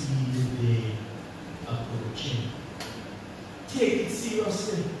you see the day approaching. Take it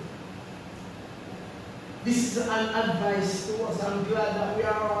seriously. This is an advice to us. I'm glad that we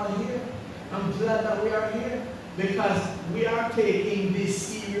are all here. I'm glad that we are here because we are taking this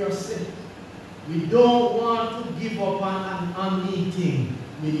seriously. We don't want to give up on meeting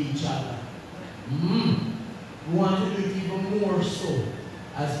with each other. We want to do it even more so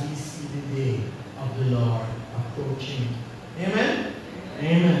as we see the day of the Lord approaching. Amen?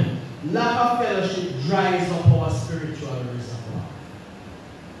 Amen. Lack of fellowship dries up our spiritual reservoir.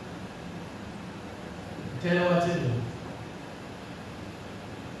 Tell you what to do.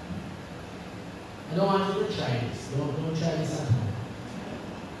 I don't want you to try this. Don't try this at home.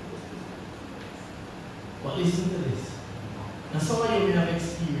 But listen to this. Now some of you may have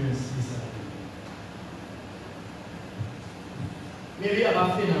experienced this. Maybe you have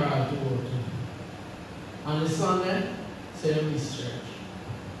a funeral to go to. On the Sunday, say you miss church.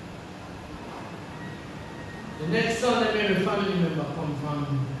 The next Sunday, maybe a family member come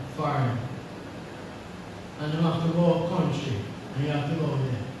from foreign. And you have to go country. And you have to go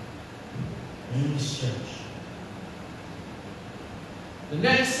there. And you miss church. The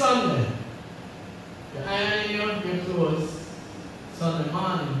next Sunday, you iron your clothes. Sunday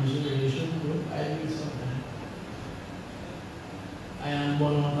morning, usually you shouldn't do. I do it sometimes. I am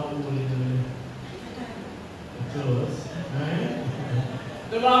born on a hole in the clothes. Right?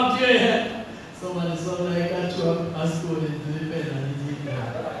 The mom here. Somebody saw like a truck a school into the pen and it's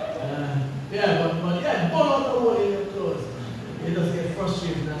yeah, but yeah, born on a hole in your clothes. You just get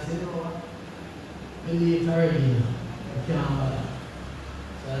frustrated and say, you know what? Maybe it's already now. I can't bother.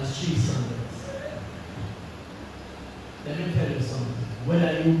 So that's 3 Sundays. Let me tell you something.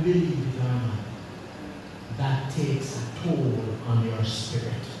 Whether you believe it or not, that takes a toll on your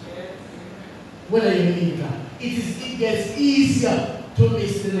spirit. Whether you believe it or not, it gets easier to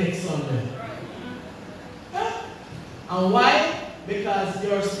miss the next Sunday. Huh? And why? Because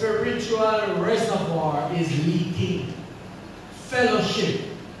your spiritual reservoir is leaking. Fellowship,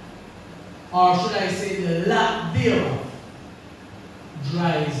 or should I say the lack thereof,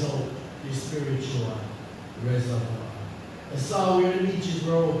 dries out the spiritual reservoir. I saw where the beaches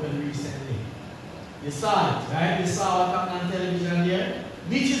were open recently. You saw it, right? You saw what happened on television there?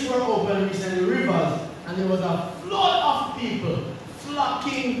 Beaches were open recently, rivers, and there was a flood of people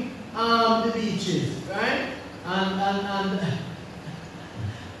flocking the beaches, right? And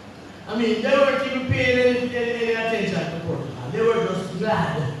I mean, they weren't even paying any attention to Portugal. They were just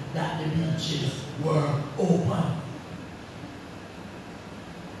glad that the beaches were open.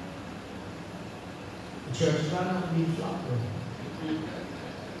 The church is not being flocked.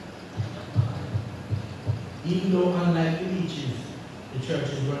 Even though, unlike the beaches, the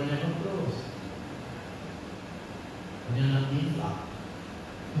churches were never closed. They're not being flocked.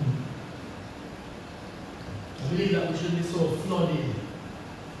 I believe that we should be so flooded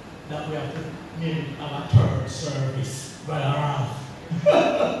that we have to maybe have a third service right around.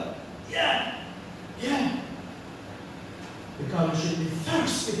 Yeah. Because we should be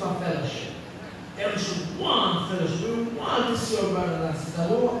thirsty for fellowship. And we should want fellowship. We want to see our brothers and sisters.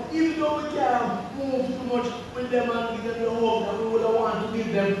 Even though we can't move too much with them and give them the hope that we would want to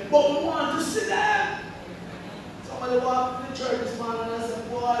give them, but we want to see them. Somebody walked to the church this morning and I said,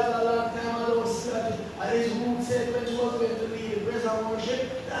 boy, it's a long time I don't see that. And his root said when he was going to lead the praise and worship,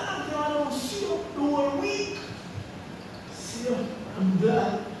 that long time I don't see you the whole week. See you, I'm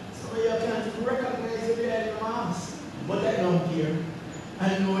glad. Some of you can't even recognize you behind your mask. But that don't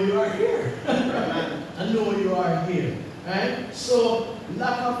Right? So,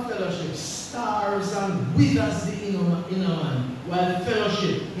 lack of fellowship stars and withers the inner man. While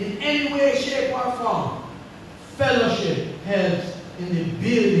fellowship, in any way, shape, or form, fellowship helps in the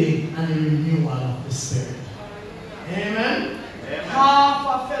building and the renewal of the Spirit. Amen? Amen. Half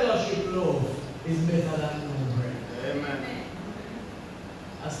a fellowship love is better than no bread. Amen.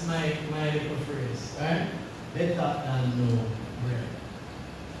 That's my little phrase, right? Better than no bread.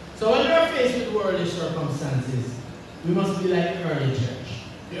 So when we are faced with worldly circumstances, we must be like the early church.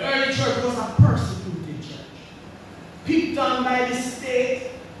 The early church was a persecuted church, picked on by the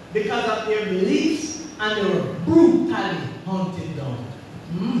state because of their beliefs, and they were brutally hunted down.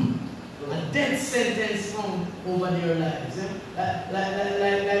 A death sentence hung over their lives.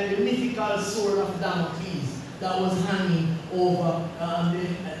 Like the mythical sword of Damocles that was hanging over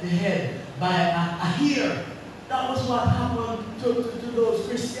the head by a hair. That was what happened to those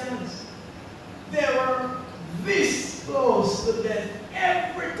Christians. They were this close to death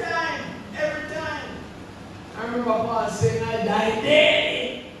every time. Every time. I remember Paul saying, I die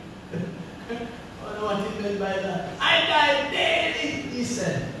daily. I don't know what he meant by that. I die daily, he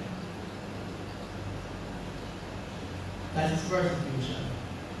said. That is persecution.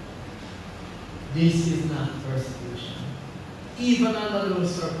 This is not persecution. Even under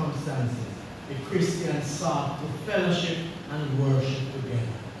those circumstances, the Christians sought to fellowship and worship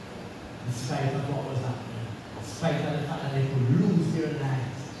together, despite of what was happening, despite of the fact that they could lose their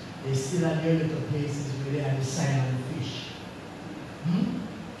lives. They still had their little places where they had the sign of the fish.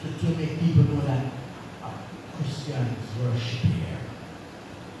 To make people know that Christians worship here.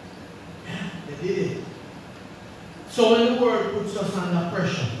 Yeah, they did it. So when the world puts us under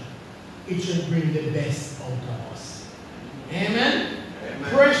pressure, it should bring the best out of us. Amen?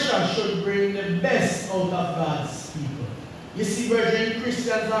 Amen. Pressure should bring the best out of God's people. You see, brethren,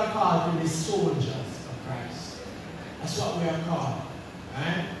 Christians are called to be soldiers of Christ. That's what we are called.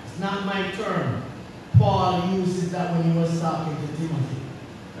 Right? It's not my term. Paul uses that when he was talking to Timothy.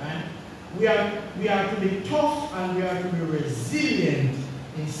 Right? We are to be tough and we are to be resilient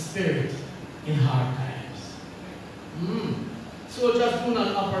in spirit in hard times. Soldiers do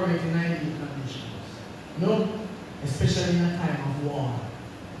not operate in ideal conditions. No, especially in a time of war.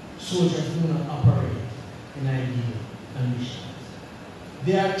 Soldiers do not operate in ideal conditions.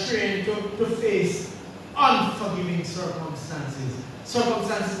 They are trained to face unforgiving circumstances.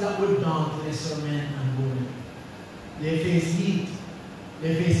 Circumstances that would daunt lesser men and women. They face heat.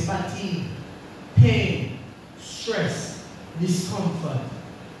 They face fatigue, pain, stress, discomfort,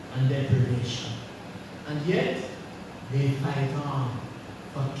 and deprivation. And yet, they fight on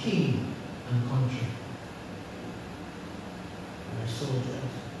for king and country. They are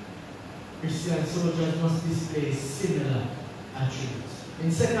soldiers. Christian soldiers must display similar attributes. In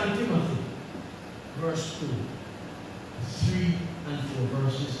 2 Timothy, verse 2, 3 and 4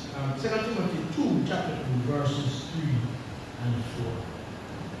 verses. 2 Timothy 2, chapter 2, verses 3 and 4.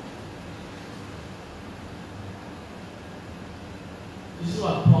 This is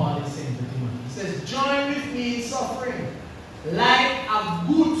what Paul is saying to Timothy. He says, join with me in suffering like a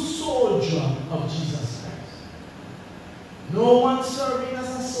good soldier of Jesus Christ. No one serving as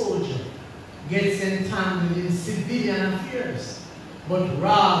a soldier gets entangled in civilian affairs, but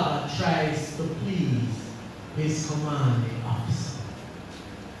rather tries to please his commanding officer.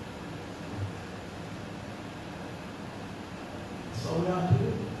 That's all we have to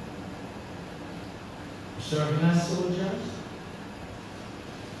do. Serving as soldiers,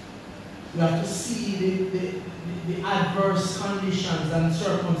 we have to see the adverse conditions and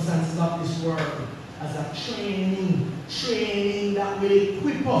circumstances of this world as a training that will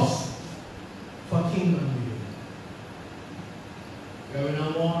equip us for kingdom building. We're in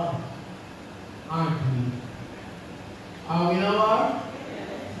a war, aren't we? Are we in a war?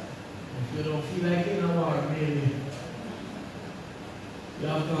 If you don't feel like in a war, maybe you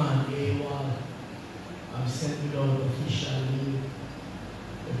have gone AWOL. I'm sent without official leave.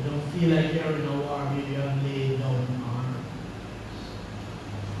 If you don't feel like you're in a war, maybe you have laid down arms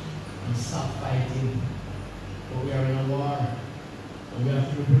and stop fighting. But we are in a war. And we have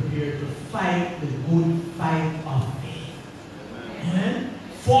to be prepared to fight the good fight of faith. Amen?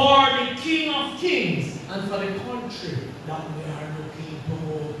 For the King of Kings and for the country that we are looking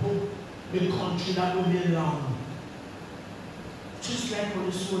to, the country that we belong. Just like when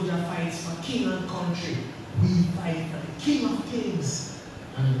the soldier fights for king and country, we fight for the King of Kings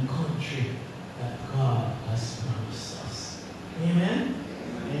and the country that God has promised us. Amen?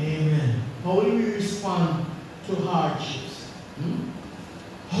 Amen. How will we respond to hardships?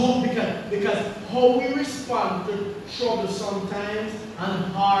 Because how we respond to trouble sometimes and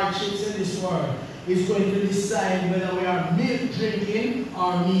hardships in this world is going to decide whether we are milk drinking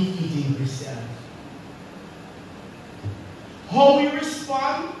or meat eating Christians. How we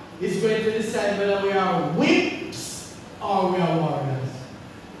respond is going to decide whether we are wimps or we are warriors.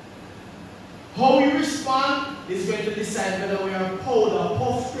 How we respond is going to decide whether we are powder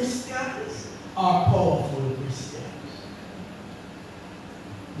puff Christians or powerful Christians.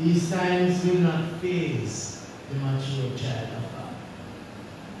 These times will not phase the mature child of God.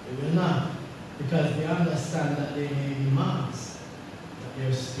 They will not, because they understand that they may be masked, but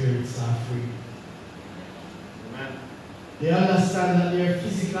their spirits are free. Amen. They understand that their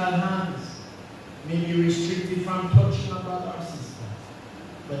physical hands may be restricted from touching a brother or sister,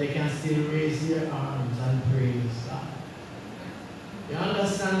 but they can still raise their arms and praise God. They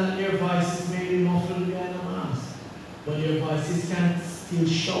understand that their voices may be muffled behind a mask, but their voices can still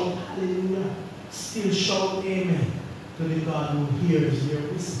shout hallelujah, still shout amen to the God who hears their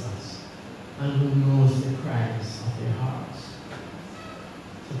whispers and who knows the cries of their hearts.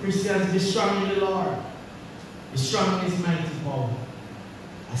 So Christians, be strong in the Lord. Be strong in His mighty power.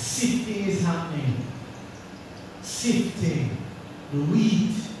 A sifting is happening. Sifting. The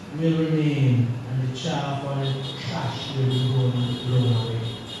wheat will remain and the chaff or the trash will be blown away.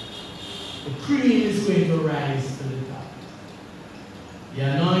 The cream is going to rise to the top. The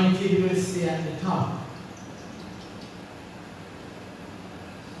anointed will stay at the top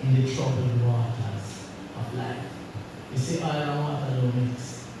in the troubled waters of life. You see, oil and water don't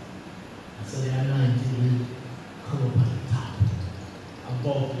mix. And so the anointed will come up at the top,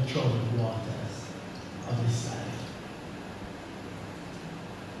 above the troubled waters of this life.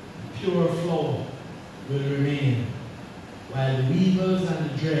 The pure flow will remain, while the weevils and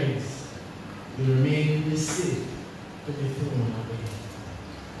the dregs will remain in the sieve to be thrown away.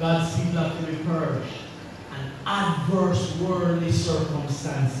 God's people have to be purged, and adverse worldly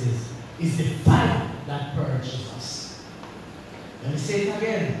circumstances is the fire that purges us. Let me say it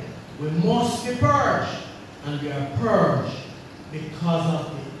again. We must be purged, and we are purged because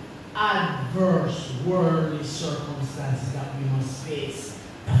of the adverse worldly circumstances that we must face.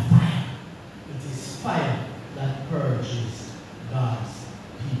 The fire. It is fire that purges God's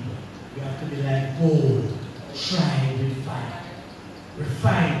people. We have to be like gold, tried with fire,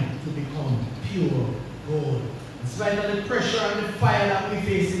 refined to become pure gold. In spite of the pressure and the fire that we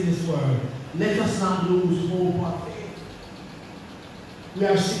face in this world, let us not lose hope or faith. We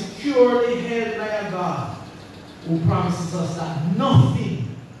are securely held by a God who promises us that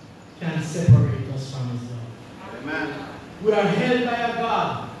nothing can separate us from His love. Amen. We are held by a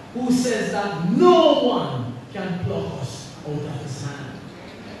God who says that no one can pluck us out of His hand.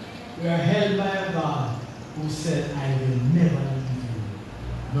 We are held by a God who said, I will never leave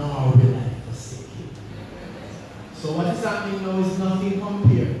you, nor will I forsake you. So what is happening now is nothing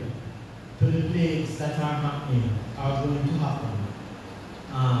compared to the plagues that are happening, are going to happen,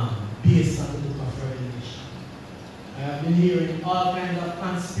 based on the book of Revelation. I have been hearing all kinds of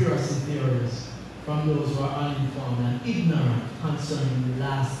conspiracy theories from those who are uninformed and ignorant concerning the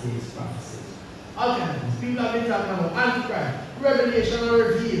last days prophecies. All kinds of things. People have been talking about Antichrist, Revelation and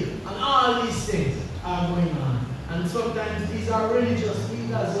Reveal, and all these things are going on. And sometimes these are religious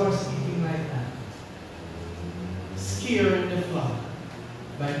leaders who are speaking like that, scaring the flock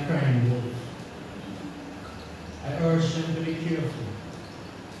by crying wolf. I urge them to be careful,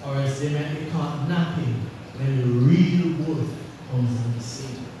 or else they might be caught napping when the real wolf comes on the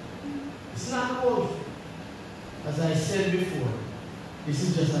scene. It's not a wolf. As I said before, this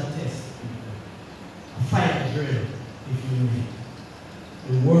is just a test, people. A fire drill, if you may.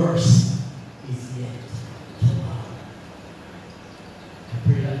 The worst is yet to come. I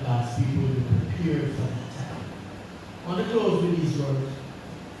pray that God's people will be prepared for that time. I want to close with these words.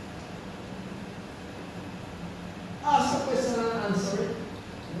 Ask a question and answer it.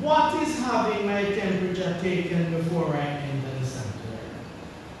 What is having my temperature taken before I enter the sanctuary?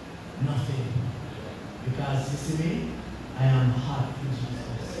 Nothing. Because you see me, I am hot in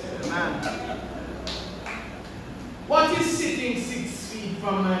Jesus. Amen. What is sitting 6 feet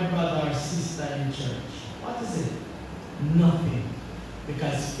from my brother or sister in church? What is it? Nothing.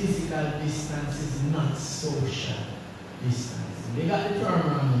 Because physical distance is not social distancing. They got the term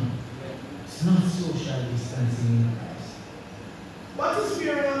wrong. It's not social distancing in Christ. What is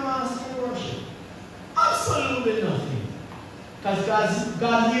wearing a mask in worship? Absolutely nothing. Because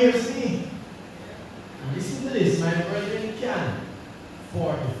God hears me. And listen to this, my brethren can,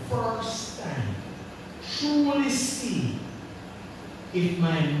 for the first time, truly see if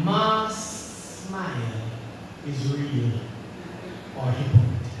my masked smile is real or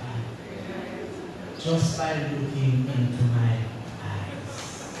hypocritical, just by looking into my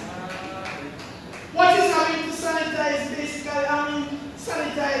eyes.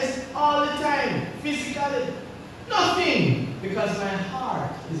 all the time, physically. Nothing, because my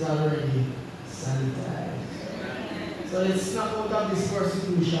heart is already sanitized. So let's snap out of this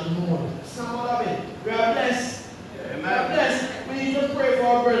persecution mode. Snap out of it. We are blessed. We are blessed. We need to pray for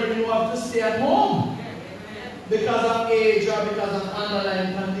our brethren who have to stay at home because of age or because of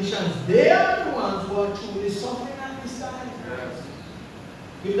underlying conditions. They are the ones who are truly suffering at this time.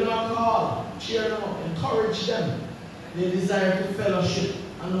 Give them a call, cheer them up, encourage them. They desire to fellowship.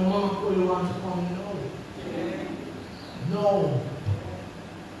 And no Mama Kuli want to come in all. No.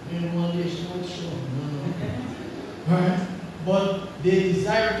 Maybe one day she won't show. No. Right? But they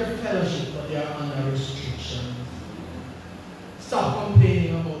desire to fellowship, but they are under restrictions. Stop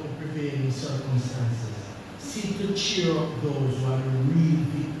complaining about the prevailing circumstances. Seek to cheer up those who are the real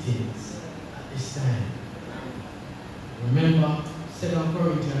victims at this time. Remember 2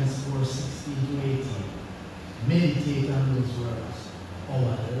 Corinthians 4:16-18. Meditate on those words.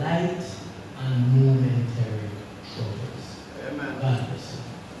 Our light and momentary troubles. Amen. God bless you.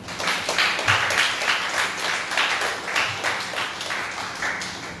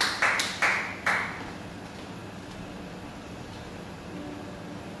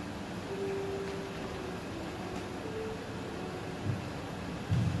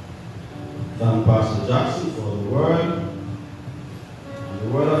 Thank Pastor Jackson for the word and the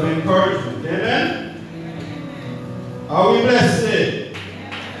word of encouragement. Amen? Are we blessed today?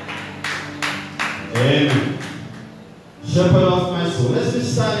 Amen. Shepherd of my soul. Let's be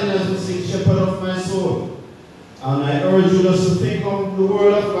standing as we sing Shepherd of my soul. And I urge you just to think of the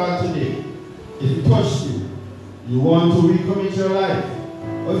word of God today. If it touched you, you want to recommit your life,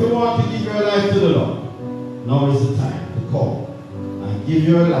 or if you want to give your life to the Lord, now is the time to come and give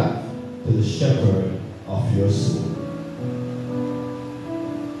your life to the shepherd of your soul.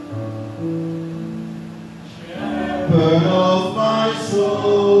 Shepherd of my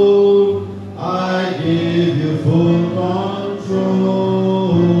soul, I give you full control.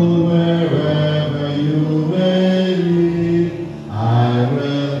 Wherever you may lead, I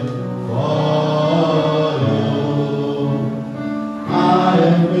will follow. I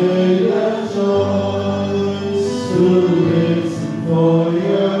have made a choice to listen for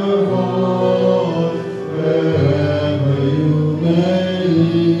your voice. Wherever you may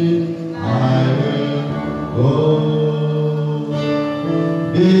lead, I will go.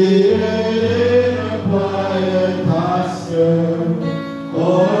 Be it in a quiet pasture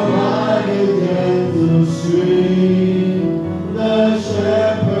or by a gentle stream, the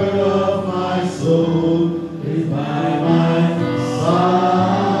shepherd of my soul is by my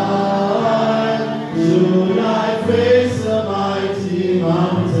side. Should I face a mighty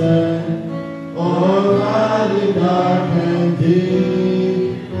mountain or valley dark and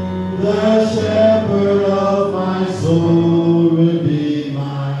deep, the shepherd of my soul will be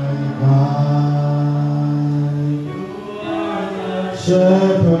my guide.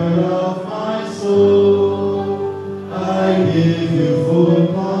 Shepherd of my soul, I give you full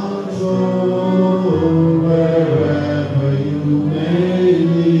control. Wherever you may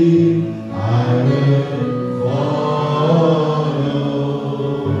lead, I will follow.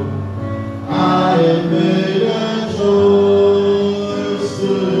 I have made a choice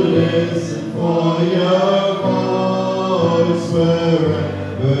to listen for your voice.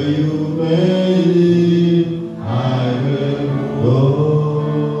 Wherever you may lead, I will go.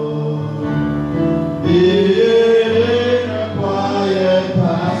 Be it in a quiet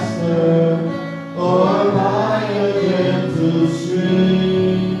pasture or by a gentle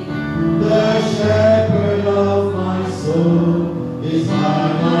stream, the shepherd of my soul is by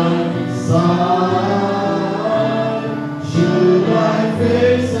my side. Should I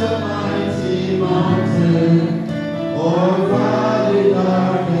face a mighty mountain or valley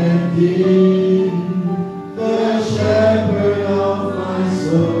dark and deep, the shepherd of my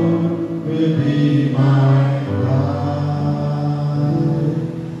soul will be my guide.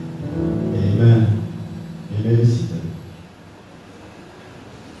 Amen. You may be seated.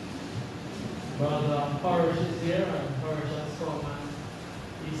 Brother Parrish is here, and Parrish has come and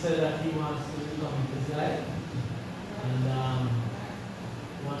he said that he wants to become his life. And I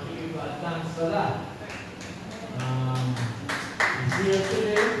want to give God thanks for that. He's here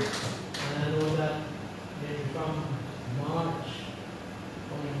today, and I know that maybe from March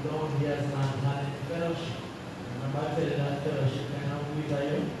coming down, he has not had any fellowship. Remember I tell you that fellowship kind of with you.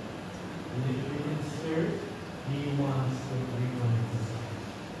 A little bit in spirit, he wants to reconnect himself.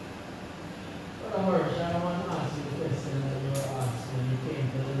 Brother Hirsch, I want to ask you the question that you were asked when you came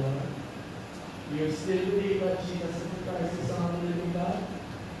to the Lord. Do you still believe that Jesus Christ is the Son of the living God?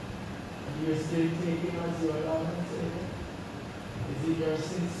 And do you still take him as your Lord and Savior? Is it your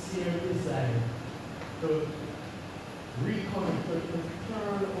sincere desire to recommit, to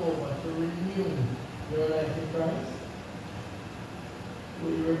turn over, to renew your life in Christ?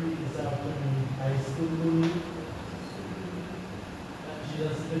 Will you repeat this after me? I still believe that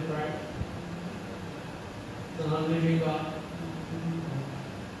Jesus is the Christ, the living God,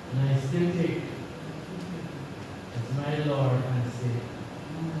 and I still take it as my Lord and Savior.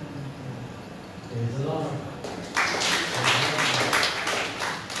 Praise the Lord.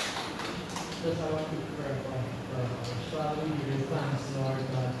 Just I want to pray for Father, we give you thanks, Lord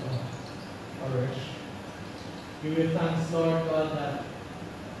God, for courage. Give you thanks, Lord God, that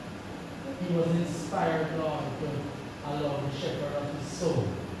he was inspired, Lord, to allow the shepherd of his soul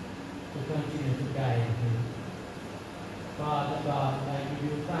to continue to guide him. Father God, I give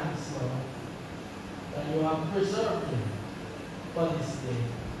you thanks, Lord, that you have preserved him for this day.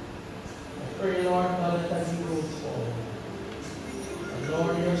 I pray, Lord God, that as he goes forward, that,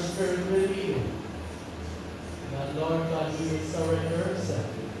 Lord, your spirit will lead him. That, Lord God, he may surrender himself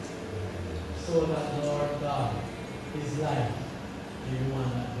so that, Lord God, his life may be one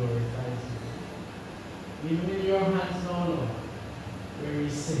that glorifies you. Leave him in your hands now, Lord, where he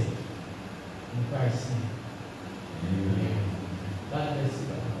is safe. In Christ's name. Amen. God bless you,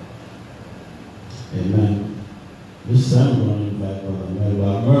 God. Amen. This time we're going to invite Brother Melba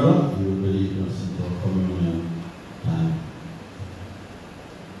Murdoch. He will lead us into our communion time.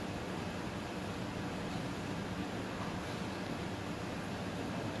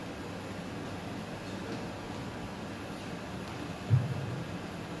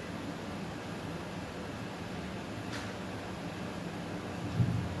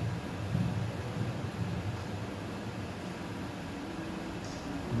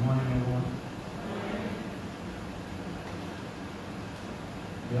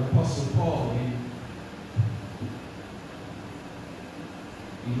 The Apostle Paul,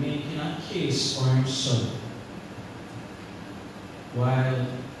 in making a case for himself while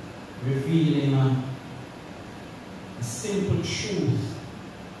revealing a simple truth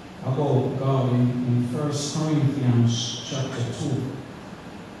about God in 1 Corinthians chapter 2.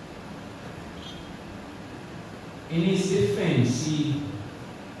 In his defense, he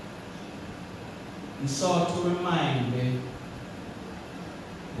sought to remind the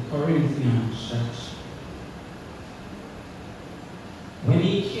Corinthians that when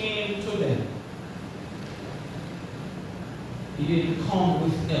he came to them, he didn't come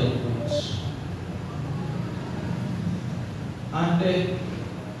with eloquence. And the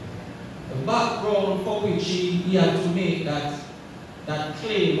background for which he had to make that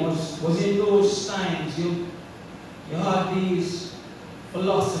claim was in those times you had these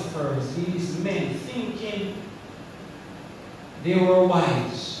philosophers, these men thinking they were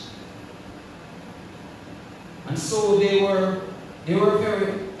wise. And so they were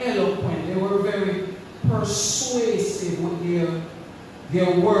very eloquent, they were very persuasive with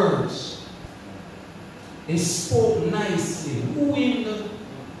their words. They spoke nicely, wooing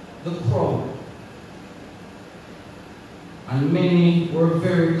the crowd. And many were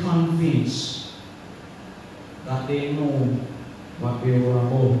very convinced that they know what they were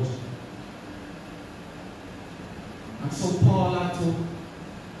about. And so Paul had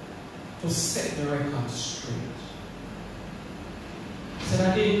to set the record straight. He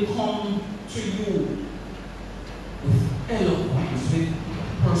said, I didn't come to you with eloquence, with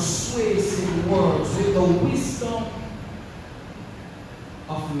persuasive words, with the wisdom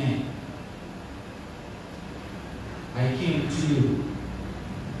of men. I came to you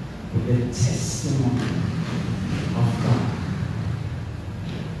with the testimony of God.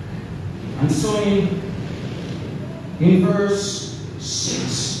 And so in verse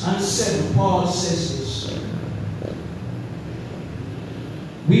 6 and 7, Paul says this: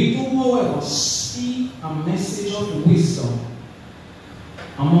 we do, however, speak a message of wisdom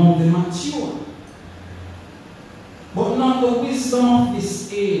among the mature, but not the wisdom of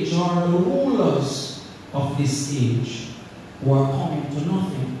this age or the rulers of this age who are coming to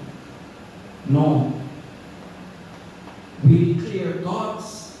nothing. No. We declare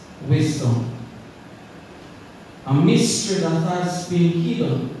God's wisdom, a mystery that has been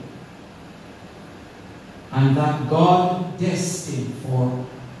hidden and that God destined for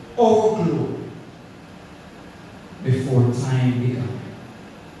our glory before time began.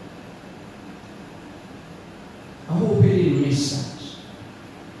 I hope you didn't miss that.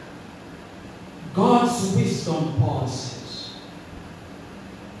 God's wisdom, Paul says,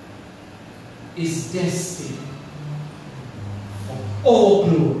 is destined for all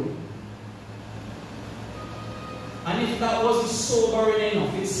glory. And if that wasn't sobering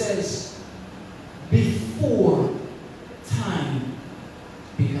enough, it says, before time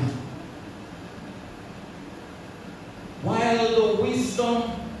wisdom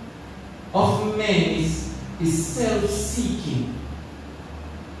of men is self-seeking.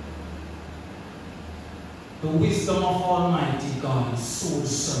 The wisdom of Almighty God is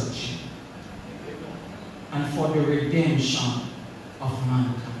soul-searching and for the redemption of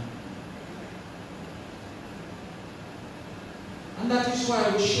mankind. And that is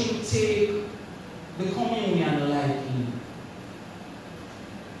why we shouldn't take the communion lightly.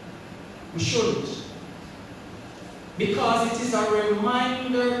 We shouldn't. Because it is a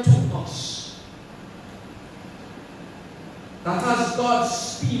reminder to us that as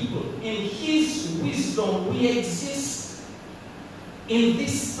God's people, in His wisdom, we exist in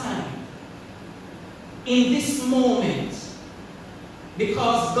this time, in this moment,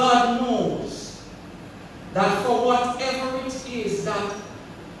 because God knows that for whatever it is that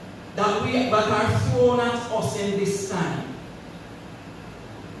are thrown at us in this time,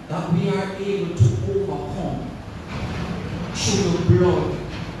 that we are able to overcome through the blood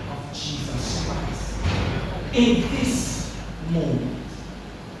of Jesus Christ. In this moment.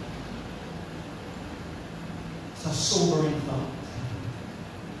 It's a sobering thought.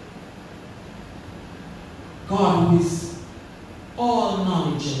 God, who is all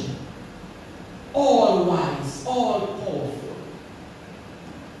knowledgeable, all wise, all powerful,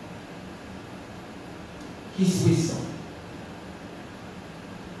 His wisdom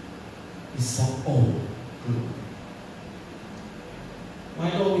is for all glory. Why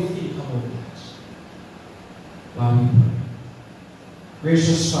don't we think about that while we pray?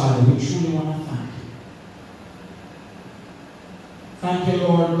 Gracious Father, we truly want to thank you. Thank you,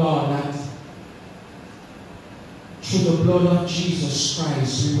 Lord God, that through the blood of Jesus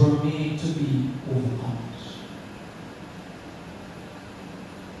Christ we were made to be overcomers.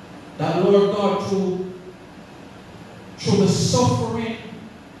 That, Lord God, through the suffering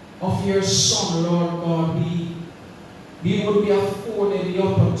of your Son, Lord God, we would be afforded the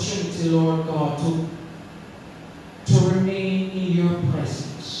opportunity, Lord God, to remain in your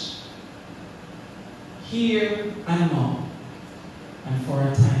presence, here and now, and for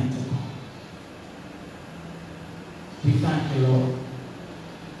a time to come. We thank you, Lord.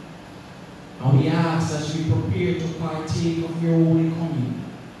 And we ask as we prepare to partake of your Holy Communion,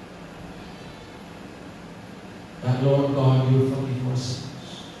 that, Lord God, you will forgive our sins.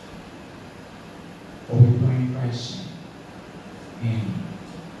 For we pray in Christ's name.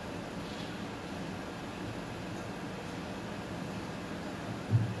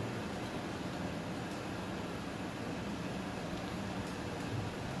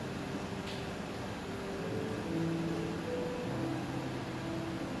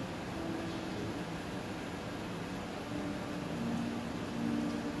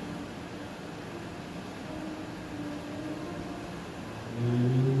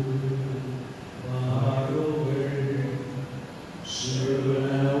 Amen.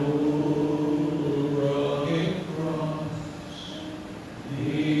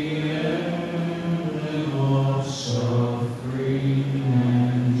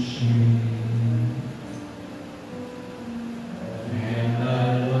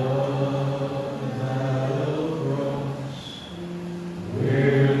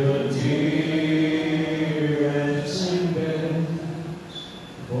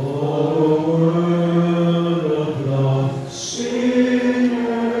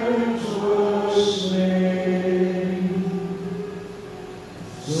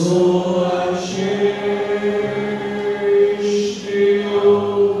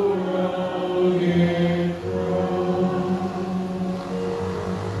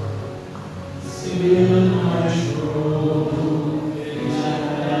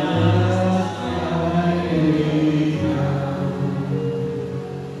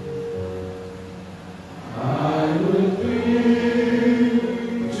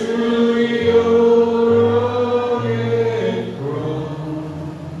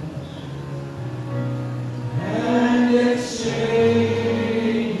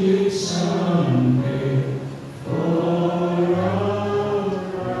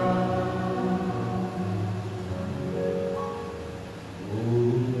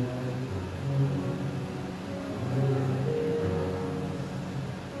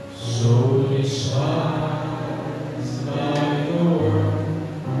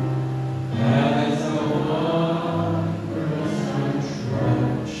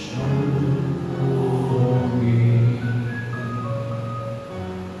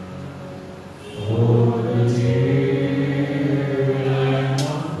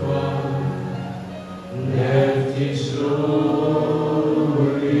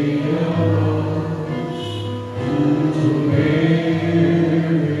 To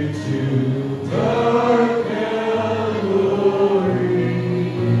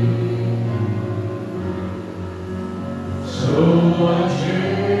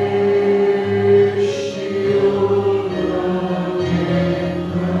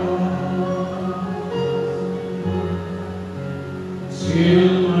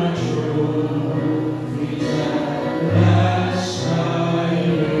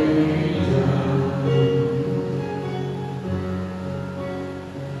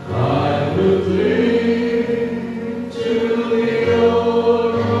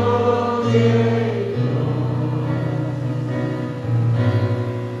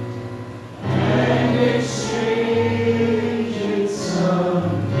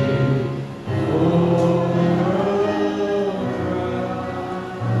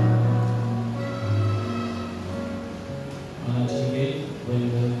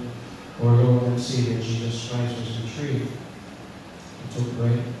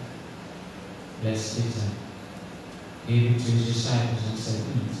blessed it, gave it to his disciples and said,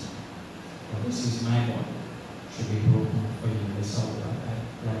 eat, for this is my body, should be broken for you. Let's all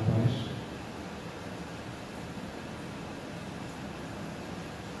likewise.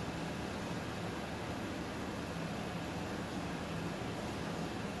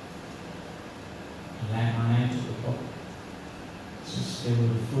 And my hand to the cup, so they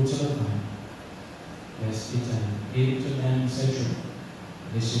were the fruits of the vine. Blessed it, and gave it to them and said, drink,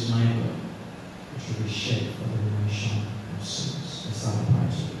 this is my blood, which will be shed for the remission of sins. Let's have a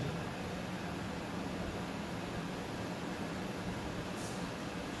party.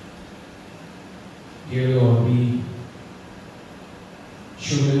 Dear Lord, we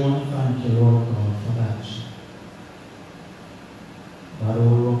truly want to thank you, Lord God, for that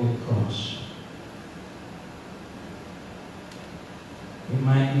old rugged cross. It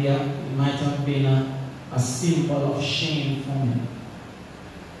might have been a symbol of shame for me.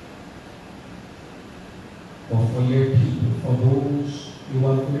 But for your people, for those you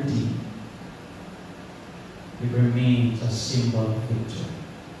have redeemed, it remains a symbol of victory.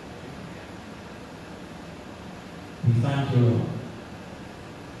 We thank you, Lord.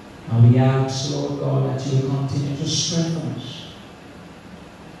 And we ask, Lord God, that you will continue to strengthen us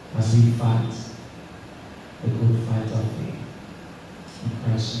as we fight the good fight of faith. In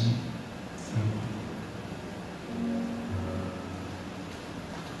Christ's name, amen.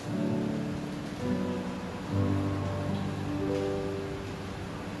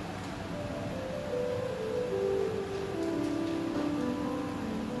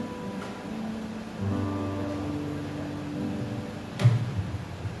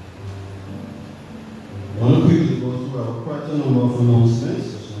 I want to quickly go through quite a number of announcements.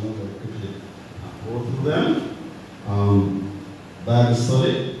 Just want to very quickly go through them. Bible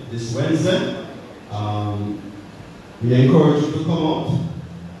study this Wednesday. We encourage you to come out.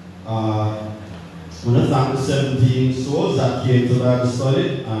 I want to thank the 17 souls that came to Bible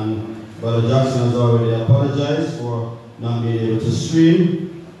study, and Brother Jackson has already apologized for not being able to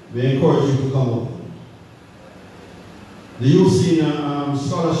stream. We encourage you to come out. The Youth Senior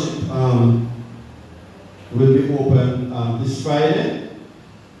Scholarship will be open this Friday,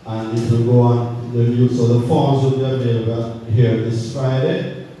 and it will go on the youth. So the forms will be available here this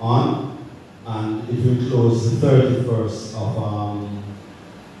Friday on, and it will close the 31st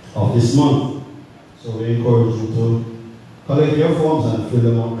of this month. So we encourage you to collect your forms and fill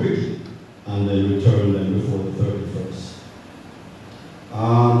them out quickly, and then return them before the 31st.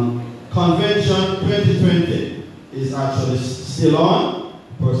 Convention 2020 is actually still on.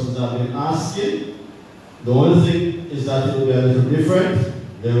 Persons have been asking. The only thing is that it will be a little different.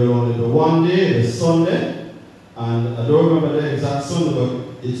 They will only do one day, the Sunday, and I don't remember the exact Sunday, but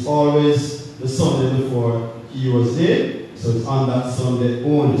it's always the Sunday before Heroes Day, so it's on that Sunday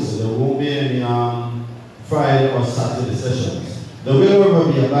only, so there won't be any Friday or Saturday sessions. There will,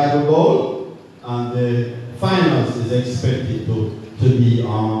 however, be a Bible Bowl, and the finals is expected to be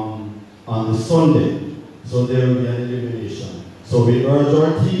on the Sunday, so there will be an elimination. So we urge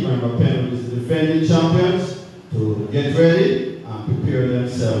our team, remember Penwood is the defending champions, to get ready and prepare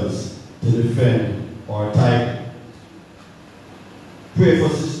themselves to defend our title. Pray for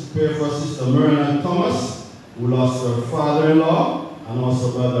Sister Myrna Thomas, who lost her father-in-law, and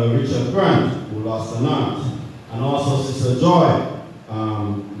also Brother Richard Grant, who lost an aunt, and also Sister Joy.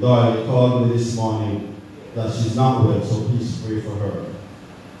 Doyle called me this morning that she's not well, so please pray for her.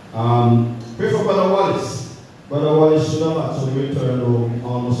 Pray for Brother Wallace. Brother Wallace should have actually returned home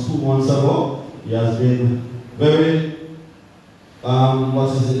almost 2 months ago. He has been very,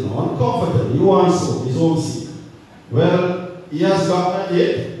 uncomfortable. He wants his own seat. Well, he has gotten a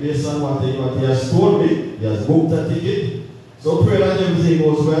date based on what he has told me. He has booked a ticket. So pray that everything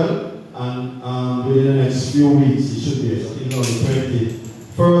goes well, and within the next few weeks he should be, so he's on the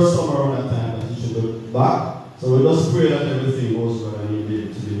 21st, somewhere around that time, that he should be back. So we just pray that everything goes well and he'll be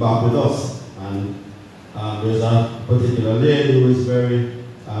able to be back with us. And there's a particular lady who is very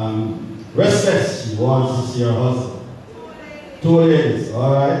restless. She wants to see her husband. 2 ladies,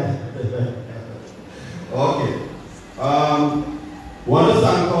 all right? Okay. Want to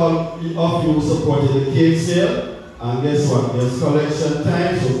thank all of you who supported the cake sale. And guess what? There's collection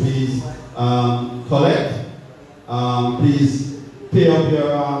time, so please collect. Please pay up your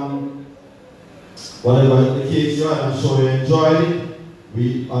whatever the cakes you had. I'm sure you enjoyed it.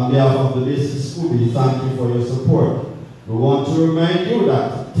 We, on behalf of the basic school, we thank you for your support. We want to remind you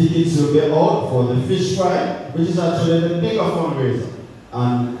that tickets will be out for the fish fry, which is actually the bigger fundraiser.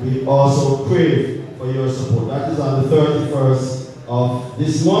 And we also crave for your support. That is on the 31st of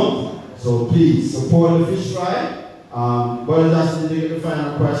this month. So please support the fish fry. But that's the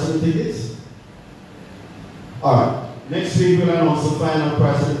final price of the tickets. Alright, next week we'll announce the final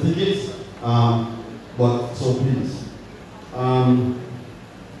price of the tickets. But so please. And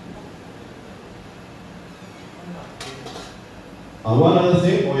one other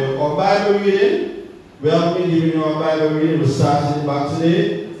thing, our Bible reading, we have been giving you our Bible reading, we're starting back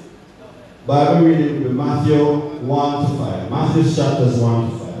today. Bible reading will be Matthew 1 to 5. Matthew chapters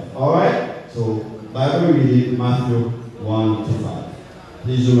 1 to 5. Alright? So, Bible reading, Matthew 1 to 5.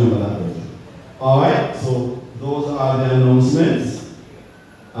 Please remember that version. Alright? So, those are the announcements.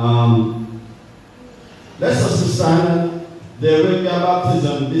 Let's just stand. There will be a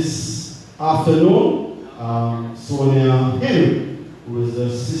baptism this afternoon. Sonia Henry, who is the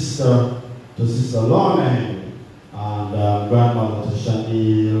sister to Sister Lorna Henry, and grandmother to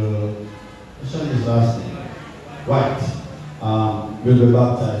Shani's last name, White, will be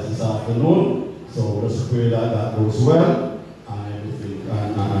baptized this afternoon. So let's pray that that goes well, and everything,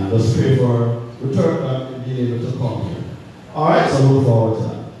 and let's pray for return being able to come here. All right, so look forward to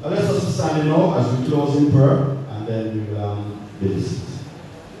that. Let's just stand now as we close in prayer, and then we will be dismissed.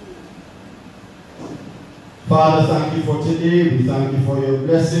 Father, thank you for today. We thank you for your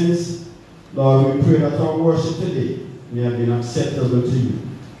blessings. Lord, we pray that our worship today may have been acceptable to you.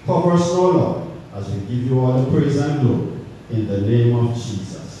 Cover us, O Lord, as we give you all the praise and glory. In the name of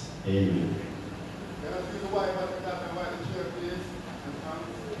Jesus. Amen.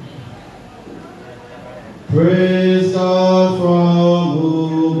 Praise God from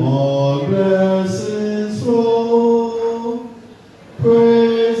whom all blessings flow.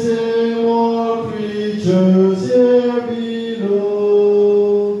 Praise him, all creatures here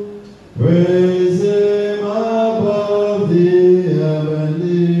below. Praise him above the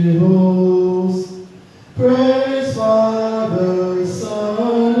heavenly host. Praise Father,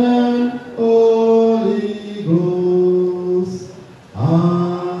 Son, and Holy Ghost.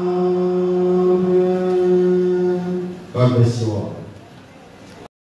 Amen. God bless you all.